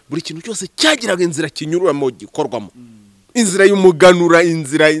buri kintu cyose cyagiraga inzira kinyuramo gikorwamo inzira y'umuganura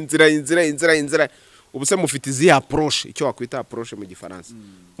inzira ubuse mufite izi approche icyo wakwita approche mu gifaransa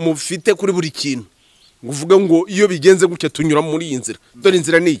mufite kuri buri kintu nguvuga ngo iyo bigenze gutya tunyura muri iyi nzira dore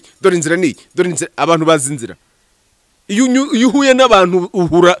inzira ni abantu bazi inzira iyo uhuye n'abantu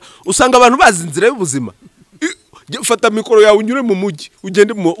uhura usanga abantu bazi inzira y'ubuzima fata mikoro yawe unyure mu mujyi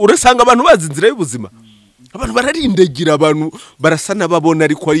ugende urasanga abantu bazi inzira y'ubuzima abantu bararindagira abantu barasa nababona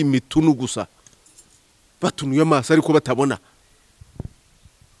ariko ari imitunu gusa batunuye amaso ariko batabona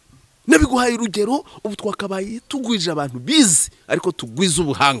nabiguhaye urugero ubu twakabaye tugwije abantu bizi ariko tugwiza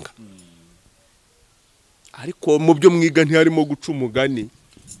ubuhanga ariko mu byo mwiga ntiharimo guca umugani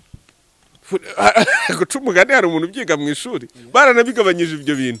guca umugani hari umuntu ubyiga mu ishuri baranabigabanyije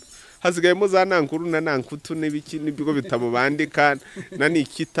ibyo bintu hasigayemo za nankuru na nankutu n'ibiki nibwo bitabo bandika na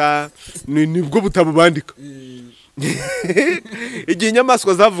nikita nibwo butabo bandika igihe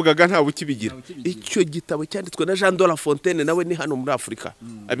inyamaswa zavugaga ntawe ukibigira icyo gitabo cyanditswe na Jean de la Fontaine nawe ni hano muri Afrika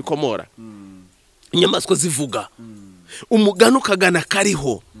abikomora inyamaswa zivuga umugani ukagana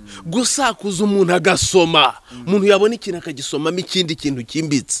kariho gusakuza umuntu agasoma umuntu yabona ikintu akagisomamo ikindi kintu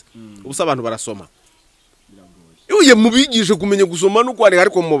kimbitse ubusa abantu barasoma uye mubigije kumenya gusoma no kwari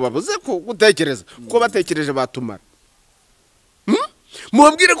ariko mubabuze ko gutekereza ko batekereje batumara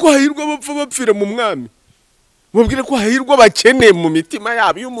mubabwire ko hahirwa bapfa bapfira mu mwami mubabwire ko hahirwa bakeneye mu mitima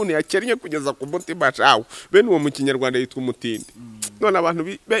yabo iyo umuntu yakennye kugeza ku mutima shawo bene uwo mu Kinyarwanda yitwa umutindi none abantu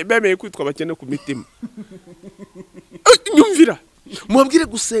bemeye kwitwa bakene ku mitima nyumvira mubabwire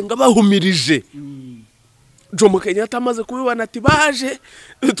gusenga bahumirije Jomo Kenyatta amaze kubibona ati baje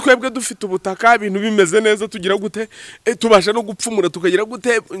twebwe dufite ubutaka ibintu bimeze neza tugira gute tubasha no gupfumura tukagira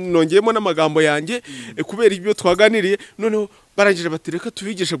gute nongeyemo n'amagambo yanjye kubera ibyo twaganiriye noneho barangije batireka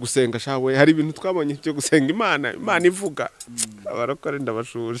tubigishe gusenga shawe hari ibintu twabonye cyo gusenga Imana ivuga abarakore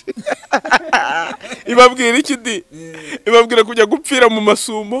ndabashuje ibabwira ikidi ibabwira kujya gupfira mu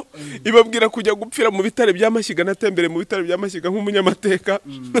masumo ibabwira kujya gupfira mu bitare by'amashyiga natembere mu bitare by'amashyiga nk'umunyamateka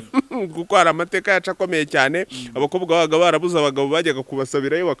kuko hari amateka yacu akomeye cyane abakobwa babaga barabuze abagabo bajyaga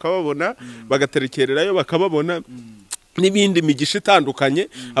kubasabirayo bakababona bagaterekererayo bakababona n'ibindi migisha itandukanye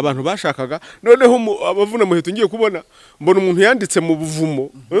abantu bashakaga noneho abavuna muheto ngiye kubona mbona umuntu yanditse mu buvumo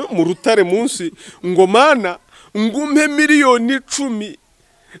mu rutare munsi ngo mana ngumpe miliyoni 10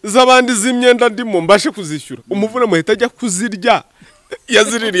 z'abandi z'imyenda ndimo mbashe kuzishyura umuvuna muheto ajya kuzirya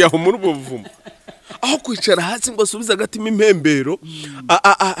yaziririye aho muri buvumo aho kwicara hasi ngo asubiza agatima impembero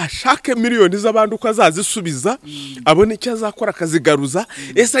ashake miliyoni z'abandi uko azazisubiza abone icyo azakora akazigaruza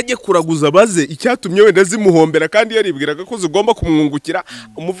ese ajye kuraguza baze icyatumye wenda zimuhombera kandi yaribwiraga ko zigomba kumwungukira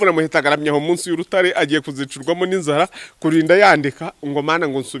umuvuna muhita agaramye aho munsi y'urutare agiye kuzicurwamo n'inzara kurinda yandika ngo mana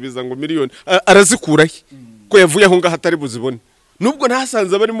ngo nsubiza ngo miliyoni arazikurahe ko yavuye aho ngaho atari buzibone nubwo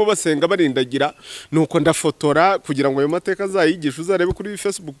nasanze barimo basenga barindagira nuko ndafotora kugira ngo ayo mateka azayigisha uzarebe kuri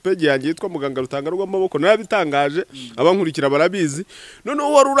Facebook page yanjye yitwa Muganga Rutanga rw'amaboko narabitangaje abankurikira barabizi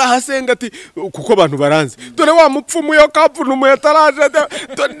noneho wari urahasenga ati kuko abantu baranze dore wa mupfumu yo kapfunumu yataraje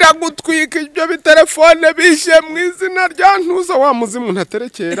ndagutwika ibyo bitelefone bishe mu izina rya ntuza wa muzimu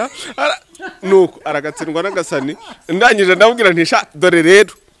ntaterekera nuko aragatsindwa n'agasani ndangije ndabwira ntisha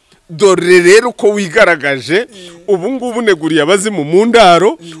dore rero ko wigaragaje ubu ngubu neguriye abazimu mu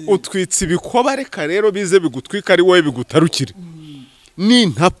ndaro utwitse ibikoba reka rero bize bigutwika ari wowe bigutarukire ni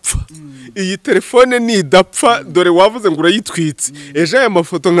ntapfa iyi telefone nidapfa dore wavuze ngo urayitwitse ejo aya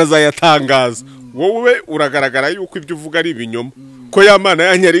mafoto nkazayatangaza wowe uragaragara yuko ibyo uvuga ari ibinyoma ko ya mana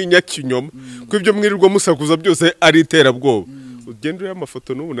yanyari inyakinyoma ko ibyo mwirirwa musakuza byose ari iterabwoba ugenda uriya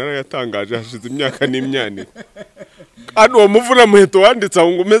mafoto n'ubu narayatangaje hashize imyaka n'imyanire hano uwo muvuna muheto wanditse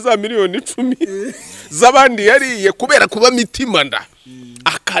aho ngo umeze miliyoni 10 z'abandi yariye kubera kuba mitima nda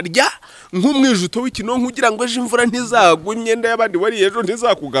akarya nk'umwijuto w'ikinonko ugira ngo ejo imvura ntizagwa imyenda y'abandi wariye ejo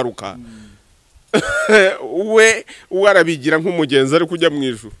ntizakugaruka we warabigira nk'umugenzi ari kujya mu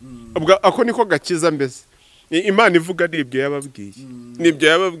ijuru ako niko gakiza mbese Imana ivuga nibyo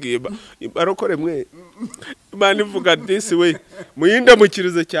yababwiye barokore mwe Imana ivuga disi we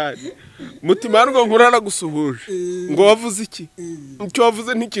muyindamukirize cyane mutima ngo nkurara gusuhuje ngo wavuze iki icyo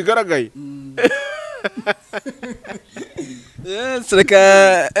wavuze ntikigaragaye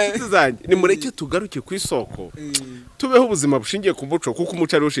zanjye nimureke tugaruke ku isoko tubeho ubuzima bushingiye ku muco kuko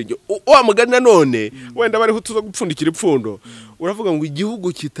umuco ari ushingiye wa mugani nanone wenda bariho tuza gupfundikira ipfundo uravuga ngo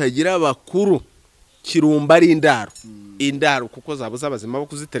igihugu kitagira abakuru kirumba ari indaro kuko zabuze abazima bo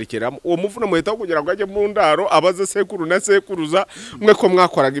kuziterekeramo uwo muvuna muhita kugira ngo ajye mu ndaro abaze sekuru na sekuruza mwe ko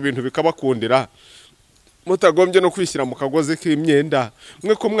mwakoraga ibintu bikabakundira mutagombye no kwishyira mu kagozi k'imyenda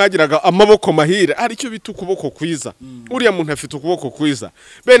mwe ko mwagiraga amaboko mahire ari cyo bita ukuboko kwiza uriya muntu afite ukuboko kwiza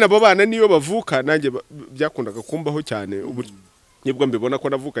bene abo bana niyo bavuka nanjye byakundaga kumbaho cyane nibwo mbibona ko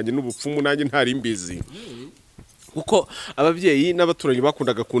navukanye n'ubupfumu nanjye ntari mbizi kuko ababyeyi n'abaturanyi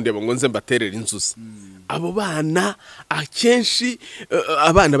bakundaga kundeba ngo nze mbaterera inzuzi abo bana akenshi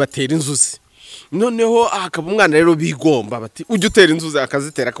abana batera inzuzi noneho hakaba umwana rero bigomba bati ujye utera inzuzi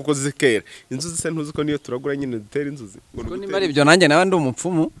akazitera kuko zikera inzuzi se ntuzi ko niyo turagura nyine dutera inzuzi ngo nimba ari ibyo nanjye nawe ndi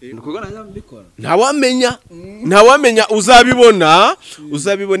umupfumu ntawamenya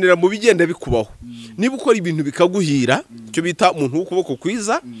uzabibonera mu bigenda bikubaho niba ukora ibintu bikaguhira icyo bita umuntu w'ukuboko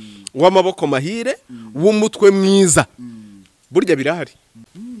kwiza w'amaboko mahire w'umutwe mwiza burya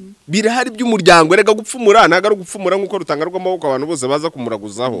birahari by'umuryango rega gupfumura ntago ari gupfumura nk'uko rutanga rw'amaboko abantu bose baza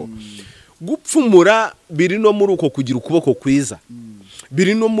kumuraguzaho gupfumura biri no muri uko kugira ukuboko kwiza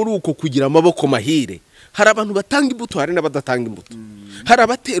biri no muri uko kugira amaboko mahire hari abantu batanga imbuto hari n'abadatanga imbuto hari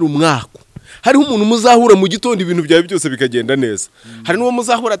abatera umwako hariho umuntu muzahura mu gitondo ibintu byawe byose bikagenda neza hari n'uwo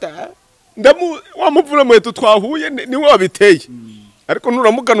muzahura wamuvuna muheto twahuye niwe wabiteye ariko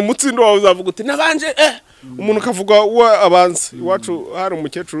nuramugana umutsindo wawe uzavuga uti nabanje umuntu kavuga abanza iwacu hari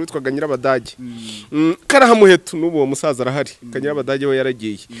umukecuru witwaga Nyirabadage karahamuheto n'ubu uwo musaza arahari Nyirabadage we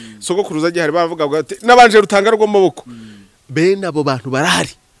yaragiye sogokuruza agiye hari bavuga ati nabanje rutanga rw'amaboko bene abo bantu barahari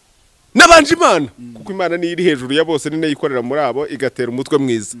nabanje Imana kuko Imana ni iri hejuru ya bose ni nayo ikorera muri abo igatera umutwe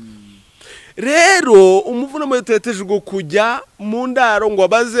mwiza rero umuvuna mutetejwe kujya mu ndaro ngo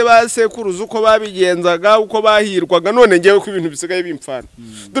abaze basekuruza uko babigenzaga uko bahirwaga none ngewe ko ibintu bisigaye bimfana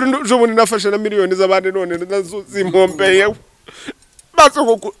dore bundi nafashe na miliyoni z'abandi none nazo zimpombeye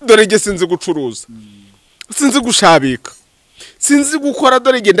dore nge sinzi gucuruza sinzi gushabika sinzi gukora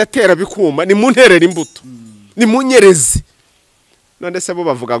dore nge ndatera bikuma ni munterera imbuto ni munyerezi none se bo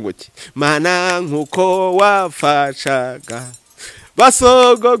bavuga ngo ki mana nkuko wafashaga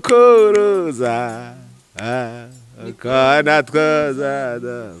basogokuruza kana twaza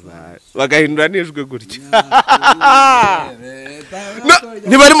bagahindura nijwe gutya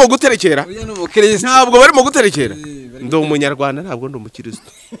ntibarimo guterekera ntabwo barimo guterekera ndi umunyarwanda ntabwo ndi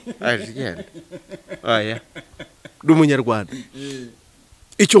umukristo ndi umunyarwanda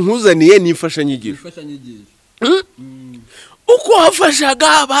icyo nkuzaniye ni imfashanyigisho uko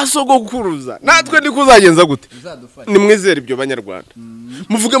wafashaga basogokuruza natwe ndi kuzagenza gute nimwizere ibyo banyarwanda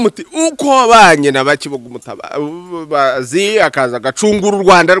muvuge muti uko wabanye na bakiboga umutabazi akaza gacungura u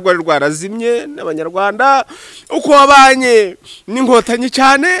Rwanda rwari rwarazimye n'abanyarwanda uko wabanye n'inkotanyi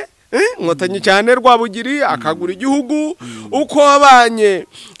cyane Rwabugiri akagura igihugu uko wabanye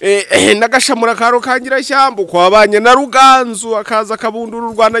n'agashamura ka Rukangirashyamba uko wabanye na Ruganzu akaza kabundura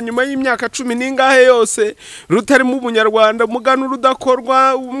u Rwanda nyuma y'imyaka 10 n'ingahe yose rutarimo ubunyarwanda mugano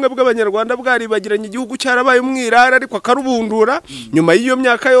rudakorwa ubumwe bw'abanyarwanda bwaribagiranye igihugu cyarabaye umwirara ariko akarubundura nyuma y'iyo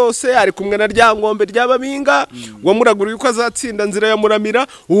myaka yose ari kumwe na Ryangombe ry'Ababinga wamuragura yuko azatsinda nzira ya Muramira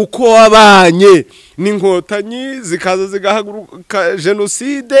uko wabanye n'inkotanyi zikaza zigahaguruka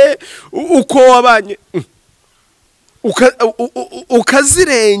genocide uko wabanye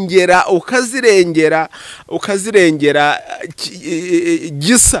ukazirengera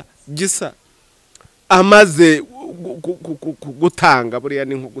gisa amaze gutanga buriya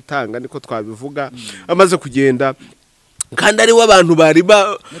ni nko gutanga niko twabivuga amaze kugenda kandi ari w'abantu bari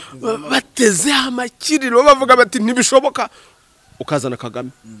bateze amakiriro bavuga bati ntibishoboka ukazana Kagame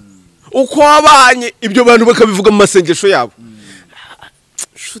uko wabanye ibyo bantu bakabivuga mu masengesho yabo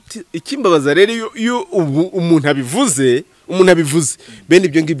ikimbabaza rero iyo umuntu abivuze bene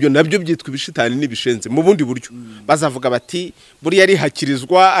ibyo ngibyo nabyo byitwa ibishitani n'ibishenze mu bundi buryo bazavuga bati buriya ari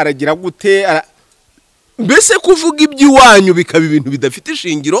hakirizwa aragira gute mbese kuvuga iby'iwanyu bikaba ibintu bidafite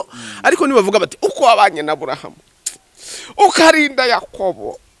ishingiro ariko nibavuga bati uko wabanye na Aburahamu ukarinda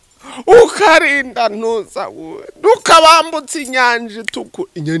Yakobo ukarinda Ntuza ukabambutsa inyanja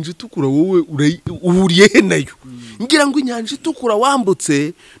itukura wowe uhuriye he nayo ngira ngo inyanja itukura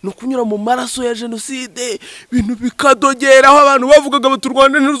wambutse no kunyura mu maraso ya genocide bintu bikadogeraho abantu bavugaga bati u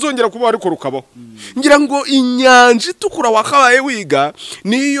Rwanda ntiruzongera kuba ariko rukabaho ngira ngo inyanja itukura wakabaye wiga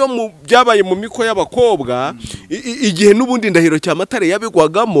niyo mu byabaye mu miko y'abakobwa igihe n'ubundi ndahiro cy'amatare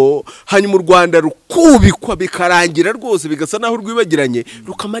yabigwagamo hanyuma u Rwanda rukubikwa bikarangira rwose bigasa naho rwibagiranye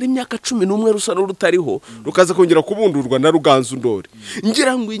rukamara imyaka 11 rusa n'urutariho rukaza kongera kubundurwa na Ruganzu Ndori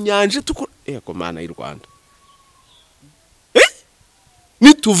ngira ngo inyanja tukora yego mana y'u Rwanda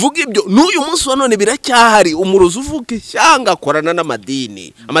nituvuga ibyo n'uyu munsi wa none biracyahari umurozi uvuga cyangwa akorana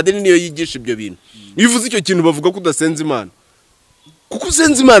n'amadini niyo yigisha ibyo bintu bivuze icyo kintu bavuga ko udasenza Imana kuko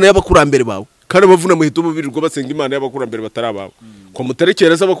usenza Imana y'abakurambere bawe kandi bavuna muhito bubirirwa basenga Imana y'abakurambere batarabawe ko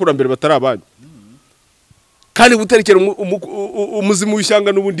muterekera z'abakurambere batarabanyu kandi guterekera umuzimu w'ishyanga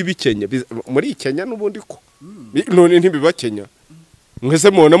n'ubundi bikenya muri Kenya n'ubundi ko none ntibibakenya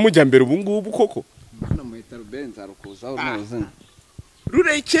mwese mubona mujya mbere ubu ngubu koko hano muhita rubenza rukuzaho n'uzina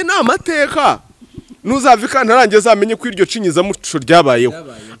rureke n'amateka nuzavika ntarangiye zamenye ko iryo cinyiza muco ryabayeho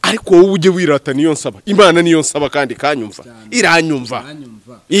ariko wowe uje wirata niyo nsaba Imana niyo nsaba kandi kanyumva iranyumva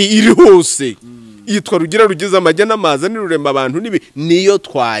iri hose yitwa rugira rugize amajya n'amaza nirurema abantu nibi niyo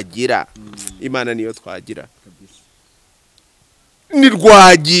twagira Imana niyo twagira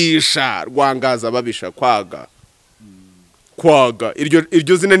nirwagisha rwangaza babisha kwaga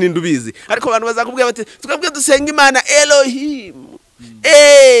iryo zina nindubizi ariko abantu bazakubwira bati tukabwe dusenga Imana Elohim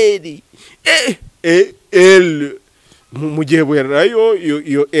mu gihe bwerayo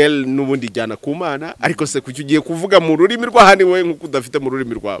iyo L n'ubundi jyana ku Mana ariko se kuki ugiye kuvuga mu rurimi rwahani we nkuko udafite mu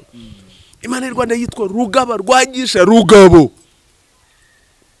rurimi rwawe Imana y'u Rwanda yitwa Rugaba rwagisha Rugabo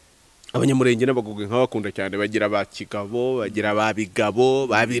abanyamurenge n'abagogwe nk'abakunda cyane bagira ba Kigabo bagira ba Bigabo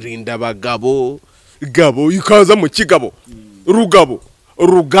babirinda bagabo gabo ikaza mu Kigabo Rugabo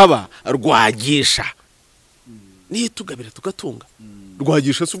Rugaba rwagisha niyo tugabira tugatunga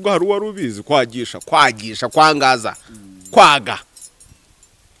rwagisha se ubwo hari wari ubizi kwagisha kwangaza kwaga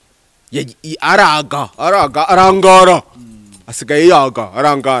arangara asigaye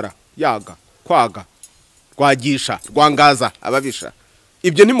arangara kwaga rwagisha rwangaza ababisha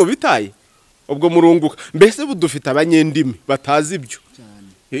ibyo ni mu bitaye ubwo murunguka mbese budufite abanyendimi batazi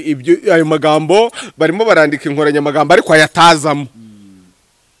ibyo ayo magambo barimo barandika inkoranyamagambo ariko ayatazamo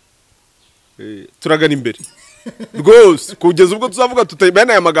turagana imbere rwose kugeza ubwo tuzavuga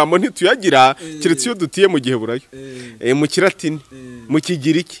tutayibana aya magambo ntituyagira kiretse iyo dutiye mu gihe burayo mu kiratini mu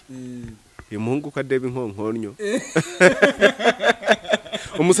kigiriki umuhungu kadebe inkonkonyo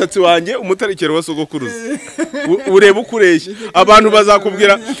umusatsi wanjye umuterekero wa sogokuruza ureba ukureshye abantu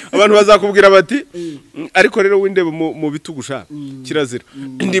bazakubwira bati ariko rero windebe mu bitugusha kirazira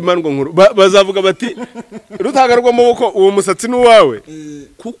ndimandwa nkuru bazavuga bati rutagarwa amaboko uwo musatsi n'uwawe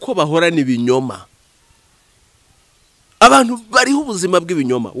kuko bahorana ibinyoma abantu bariho ubuzima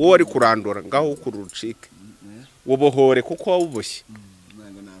bw'ibinyoma wowe ari kurandura ngaho kurucike wobohore kuko wawuboshye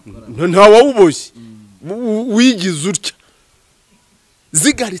nta wawuboshye wigize utya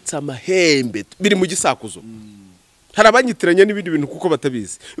zigaritse amahembe biri mu gisakuzo hari abanyitiranya n'ibindi bintu kuko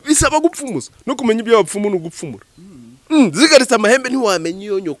batabizi bisaba gupfumuza no kumenya ibyo bapfumu no gupfumura zigaritse amahembe ntiwamenye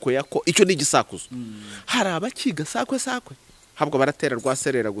iyo nyoko yako icyo ni igisakuzo hari abakiga sakwe habwo baratera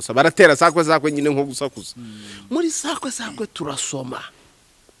rwaserera gusa baratera sakwe nyine nko gusakuza muri sakwe turasoma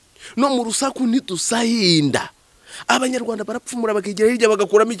no mu rusaku ntidusahinda abanyarwanda barapfumura bakigera hirya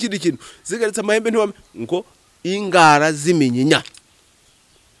bagakuramo ikindi kintu zigaritse amahembe ntiwamenye ngo ingara ziminyinya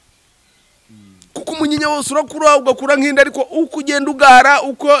kuko umunyinya wose urakura ugakura nk'inda ariko uko ugenda ugara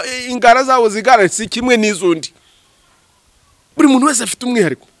uko ingara zawo zigara si kimwe n'izundi buri muntu wese afite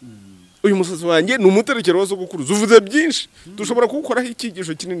umwihariko uyu musazi wanjye ni umuterekero wose gukuruza uvuze byinshi dushobora kugukoraho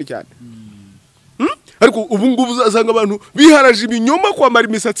icyigisho kinini cyane ariko ubu ngubu uzasanga abantu biharaje ibinyoma kwamara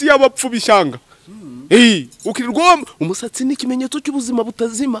imisatsi y'abapfu bishyanga ukirirwa umusatsi ni ikimenyetso cy'ubuzima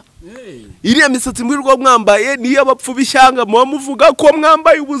butazima iriya misatsi mwirirwa mwambaye niyo abapfu bishyanga muba muvuga ko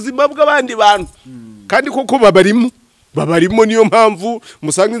mwambaye ubuzima bw'abandi bantu kandi koko babarimo niyo mpamvu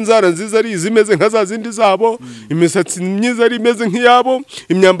musanga inzara nziza ari izimeze nka za zindi zabo imisatsi myiza ari imeze nk'iyabo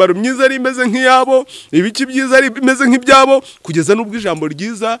imyambaro myiza ari imeze nk'iyabo ibiki byiza ari imeze nk'ibyabo kugeza n'ubwo ijambo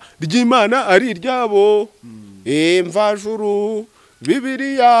ryiza ry'Imana ari iryabo mvajuru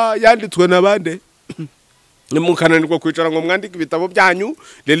Bibiliya yanditswe n'abande mukananirwa kwicara ngo mwandike ibitabo byanyu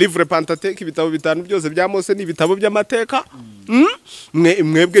le livre Pentateuque ibitabo bitanu byose bya Mose ni ibitabo by'amateka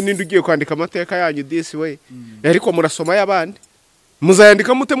mwebwe ninde ugiye kwandika amateka yanyu this way ariko murasoma y'abandi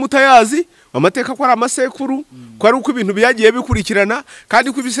muzayandika mute mutayazi amateka ko ari amasekuru ko ari uko ibintu byagiye bikurikirana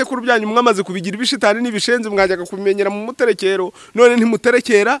kandi ko ibisekuru byanyu mwamaze kubigira ibishitani n'ibishenzi mwajyaga kubimenyera mu muterekero none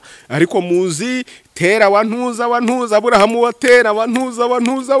ntimuterekera ariko muzi tera wantuza Aburahamu watera wantuza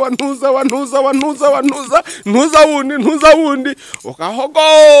ntuza wundi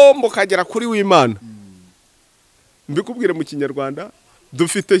ukahogomba ukagera kuri w'Imana mbikubwire mu Kinyarwanda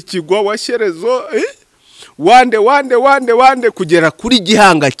dufite kigwa wa Shyerezo wande kugera kuri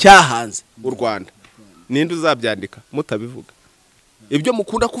gihanga cyahanze u Rwanda ninde uzabyandika mutabivuga ibyo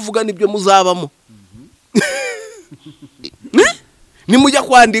mukunda kuvuga nibyo muzabamo. Nimujya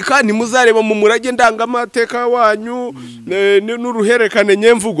kwandika nimuzareba mu murage ndangamateka wanyu n'uruherekane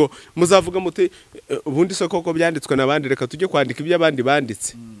nyemvugo muzavuga muti ubundi se koko byanditswe nabandi reka tujye kwandika ibyo abandi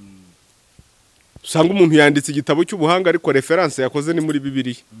banditse. Usanga umuntu yanditse igitabo cy'ubuhanga ariko reference yakoze ni muri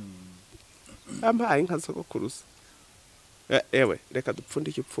Bibiliya. Ambaye nka sogokuruza. Ewe reka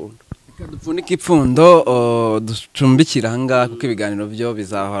dupfundike ipfundo. Dupfundike ipfundo ducumbikira hanga kuko ibiganiro byo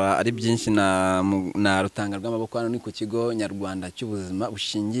bizahora ari byinshi na rutanga rw'amaboko hano ni ku kigo nyarwanda cy'ubuzima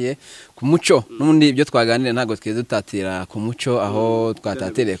bushingiye ku muco. N'ubundi ibyo twaganira ntago tweze dutatira ku muco aho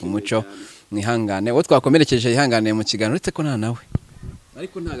twatatereye ku muco mwihangane wo twakomerekeje ihangane mu kiganiro uretse ko nta nawe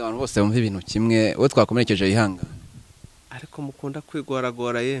ariko ntago abantu bose bumva ibintu kimwe wo twakomerekeje ihangane ariko mukunda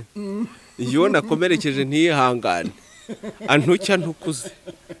kwigoragora ye iyo nakomerekeje ntiyihangane antucya ntukuze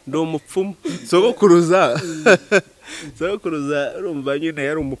ndo umupfumu sogokuruza urumva nyine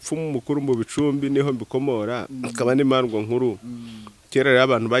yari umupfumu mukuru mu bicumbi niho mbikomora akaba n'imandwa nkuru. Kera rero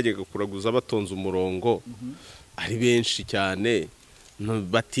abantu bajyaga kuraguza batonze umurongo ari benshi cyane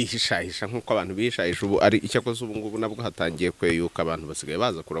batihishahisha nk'uko abantu bihishahisha ubu ari icyakoze ubu ngubu nabwo hatangiye kweyuka abantu basigaye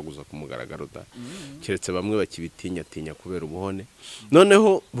baza kuraguza ku mugaragaro da keretse bamwe bakibitinya kubera ubuhone.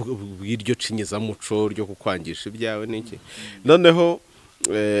 Noneho bw'iryo cinyiza muco ryo kukwangisha ibyawe n'iki noneho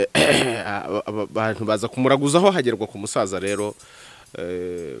abantu baza kumuraguzaho hagerwa ku musaza rero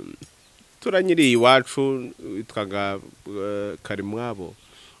turanyiriye iwacu witwaga Karimwabo.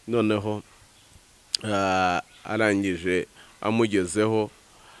 Noneho arangije amugezeho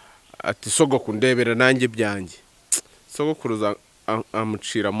ati sogoko ndebera nanjye byanjye. Sogokuruza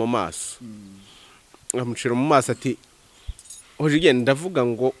amucira mu maso ati hoje ndavuga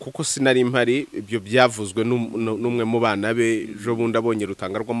ngo kuko sinari impari ibyo byavuzwe n'umwe mu bana be jo bundi abonye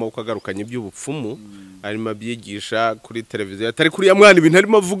rutanga rw'amaboko agarukanye by'ubupfumu arimo abyigisha kuri televiziyo atari kuri ya mwana ibintu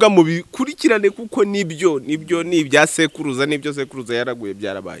arimo avuga mu bikurikirane kuko nibyo ni ibya sekuruza nibyo sekuruza yaraguye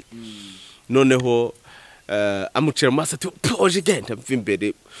byarabaye. Noneho amucira mu maso ati hoje genda mva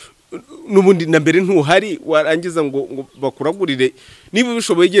imbere n'ubundi na mbere ntuhari warangiza ngo bakuragurire niba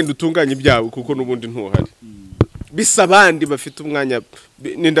bishoboye genda utunganye ibyawe kuko n'ubundi ntuhari bisa abandi bafite umwanya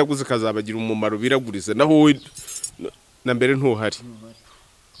n'indaguzi kazabagira umumaro biragurize naho na mbere ntuhari.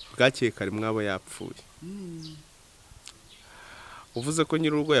 Bwakeye Karimwabo yapfuye. Uvuze ko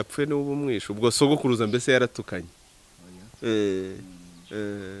nyir'urugo yapfuye niwe ubumwisha ubwo sogokuruza mbese yaratukanye.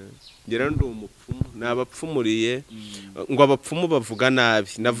 Ngera ndi umupfumu nabapfumuriye ngo abapfumu bavuga nabi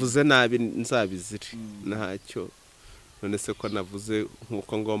navuze nabi nzabizire ntacyo. None se ko navuze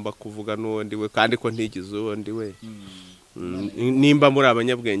nkuko ngomba kuvuga n'undi we kandi ko ntigize undi we nimba muri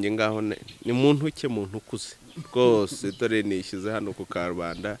abanyabwenge ngaho ni muntu ukuze rwose dore nishyize hano ku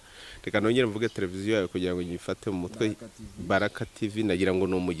Karubanda. Reka nongere mvuge televiziyo yawe kugira ngo nyifate mu mutwe Baraka TV nagira ngo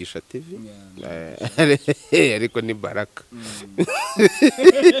ni Umugisha TV ariko ni Baraka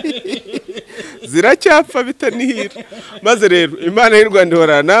ziracyapfa bitanihira. Maze rero Imana y'u Rwanda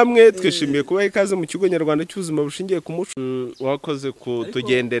ihora namwe twishimiye kuba ikaze mu kigo nyarwanda cy'ubuzima bushingiye ku muco. Wakoze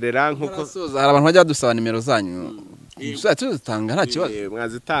kutugenderera nkuko hari abantu bajya badusaba nimero zanyu tuzitanga nta kibazo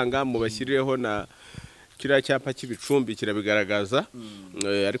mwazitanga mubashyirireho na kiriya cyapa cy'ibicumbi kirabigaragaza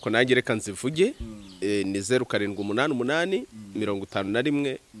ariko nanjye reka nzivuge ni 0788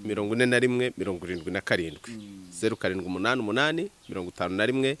 51 41 77 0788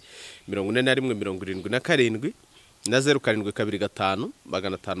 51 41 77 na 0725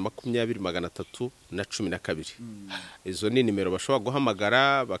 520 312. Izo ni nimero bashobora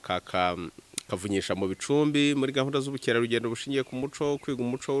guhamagara kavunyisha mu bicumbi muri gahunda z'ubukerarugendo bushingiye ku muco kwiga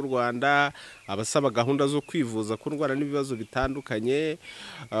umuco w'u Rwanda abasaba gahunda zo kwivuza ku ndwara n'ibibazo bitandukanye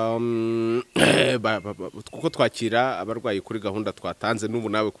kuko twakira abarwayi kuri gahunda twatanze n'ubu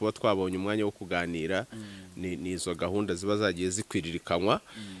nawe kuba twabonye umwanya wo kuganira ni izo gahunda ziba zagiye zikwiririkanywa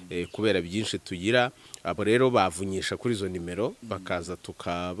kubera byinshi tugira. Abo rero bavunyisha kuri izo nimero bakaza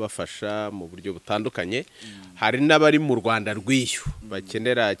tukabafasha mu buryo butandukanye. Hari n'abari mu Rwanda rw'iyo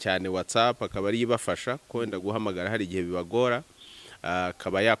bakenera cyane WhatsApp akaba ari ibafasha ko wenda guhamagara hari igihe bibagora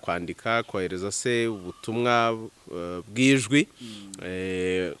akaba yakwandika kohereza se ubutumwa bw'ijwi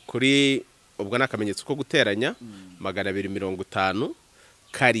kuri ubwo nakamenyetso ko guteranya 250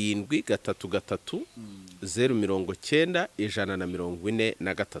 karindwi 33 090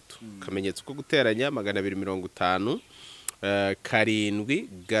 143 kamenyetso ko guteranya 250 karindwi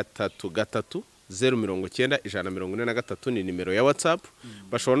 33 090 143 ni nimero ya WhatsApp.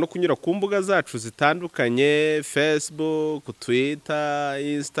 Bashobora no kunyura ku mbuga zacu zitandukanye Facebook, Twitter,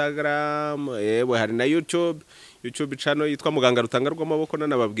 Instagram, yewe hari na YouTube. YouTube channel yitwa Muganga Rutanga rw'amaboko,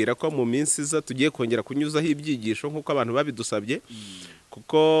 nanababwira ko mu minsi iza tugiye kongera kunyuzaho ibyigisho nk'uko abantu babidusabye,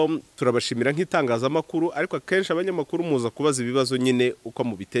 kuko turabashimira nk'itangazamakuru, ariko akenshi abanyamakuru muza kubaza ibibazo nyine uko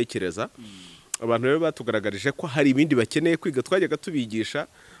mubitekereza. Abantu rero batugaragarije ko hari ibindi bakeneye kwiga twajyaga tubigisha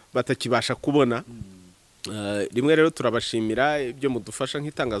batakibasha kubona. Rimwe rero turabashimira ibyo mudufasha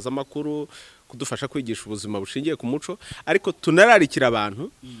nk'itangazamakuru, kudufasha kwigisha ubuzima bushingiye ku muco, ariko tunararikira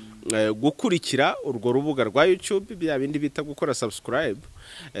abantu gukurikira urwo rubuga rwa YouTube, bya bindi bita gukora subscribe,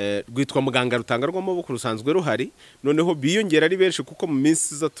 rwitwa Muganga Rutanga rw'amaboko, rusanzwe ruhari, noneho biyongera ari benshi, kuko mu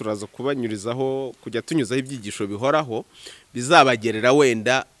minsi iza turaza kubanyurizaho, kujya tunyuzaho ibyigisho bihoraho bizabagerera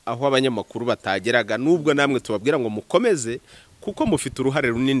wenda aho abanyamakuru batageraga, nubwo namwe tubabwira ngo mukomeze, kuko mufite uruhare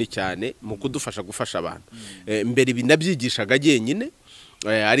runini cyane mu kudufasha gufasha abantu. Mbere ibi nabyigishaga jyenyine,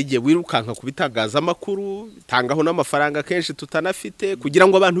 ari gihe wirukanka kubitangazamakuru, tangaho n'amafaranga kenshi tutanafite, kugira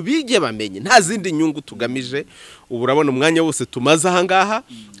ngo abantu bige bamenye, nta zindi nyungu tugamije. Ubu urabona umwanya wose tumaze aha ngaha,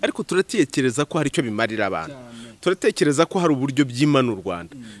 ariko turatekereza ko hari icyo bimarira abantu, turatekereza ko hari uburyo by'imana u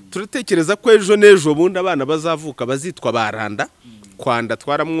Rwanda, turatekereza ko ejo n'ejo bundi abana bazavuka bazitwa baranda. Kwanda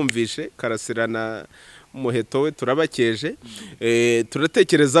twaramwumvishe, Karasirana Muheto we turabakeje.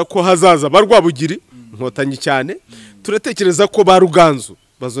 Turatekereza ko hazaza barwabugiri Nkotanyi cyane, turatekereza ko ba Ruganzu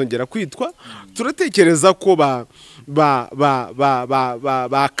bazongera kwitwa, turatekereza ko ba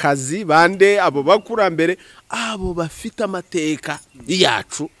Kazi bande, abo bakurambere, abo bafite amateka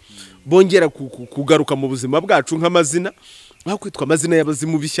yacu bongera kugaruka mu buzima bwacu nk'amazina, aho kwitwa amazina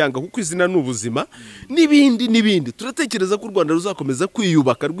y'abazimu b'ishyanga, kuko izina ni ubuzima, n'ibindi. Turatekereza ko u Rwanda ruzakomeza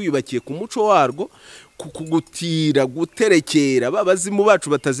kwiyubaka, rwiyubakiye ku muco warwo, kugutira, guterekera babazimu bacu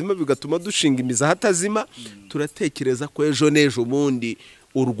batazima, bigatuma dushinga imizi ahatazima. Turatekereza ko ejo n'ejo bundi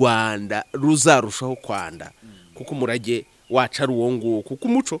u Rwanda ruzarushaho kwanda, kuko umurage wacu ari uwo nguwo, kuko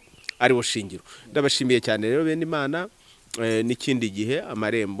umuco ari wo shingiro. Ndabashimiye cyane rero bene Imana, n'ikindi gihe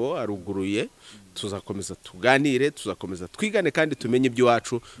amarembo aruguruye, tuzakomeza tuganire, tuzakomeza twigane, kandi tumenye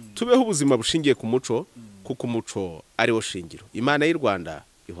iby'iwacu, tubeho ubuzima bushingiye ku muco, kuko umuco ari wo shingiro. Imana y'u Rwanda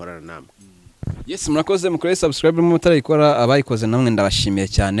ihorana namwe. Yes, murakoze, mukore subscribe mu mutarayikora, abayikoze namwe ndabashimiye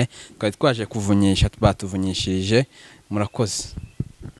cyane, twari twaje kuvunyisha, batuvunyishije, murakoze.